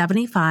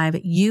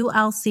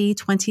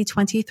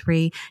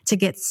 75ULC2023 to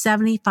get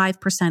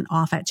 75%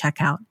 off at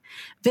checkout.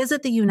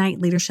 Visit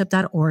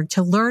theuniteleadership.org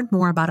to learn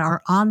more about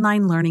our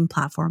online learning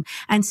platform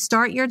and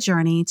start your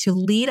journey to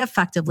lead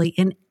effectively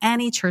in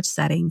any church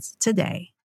settings today.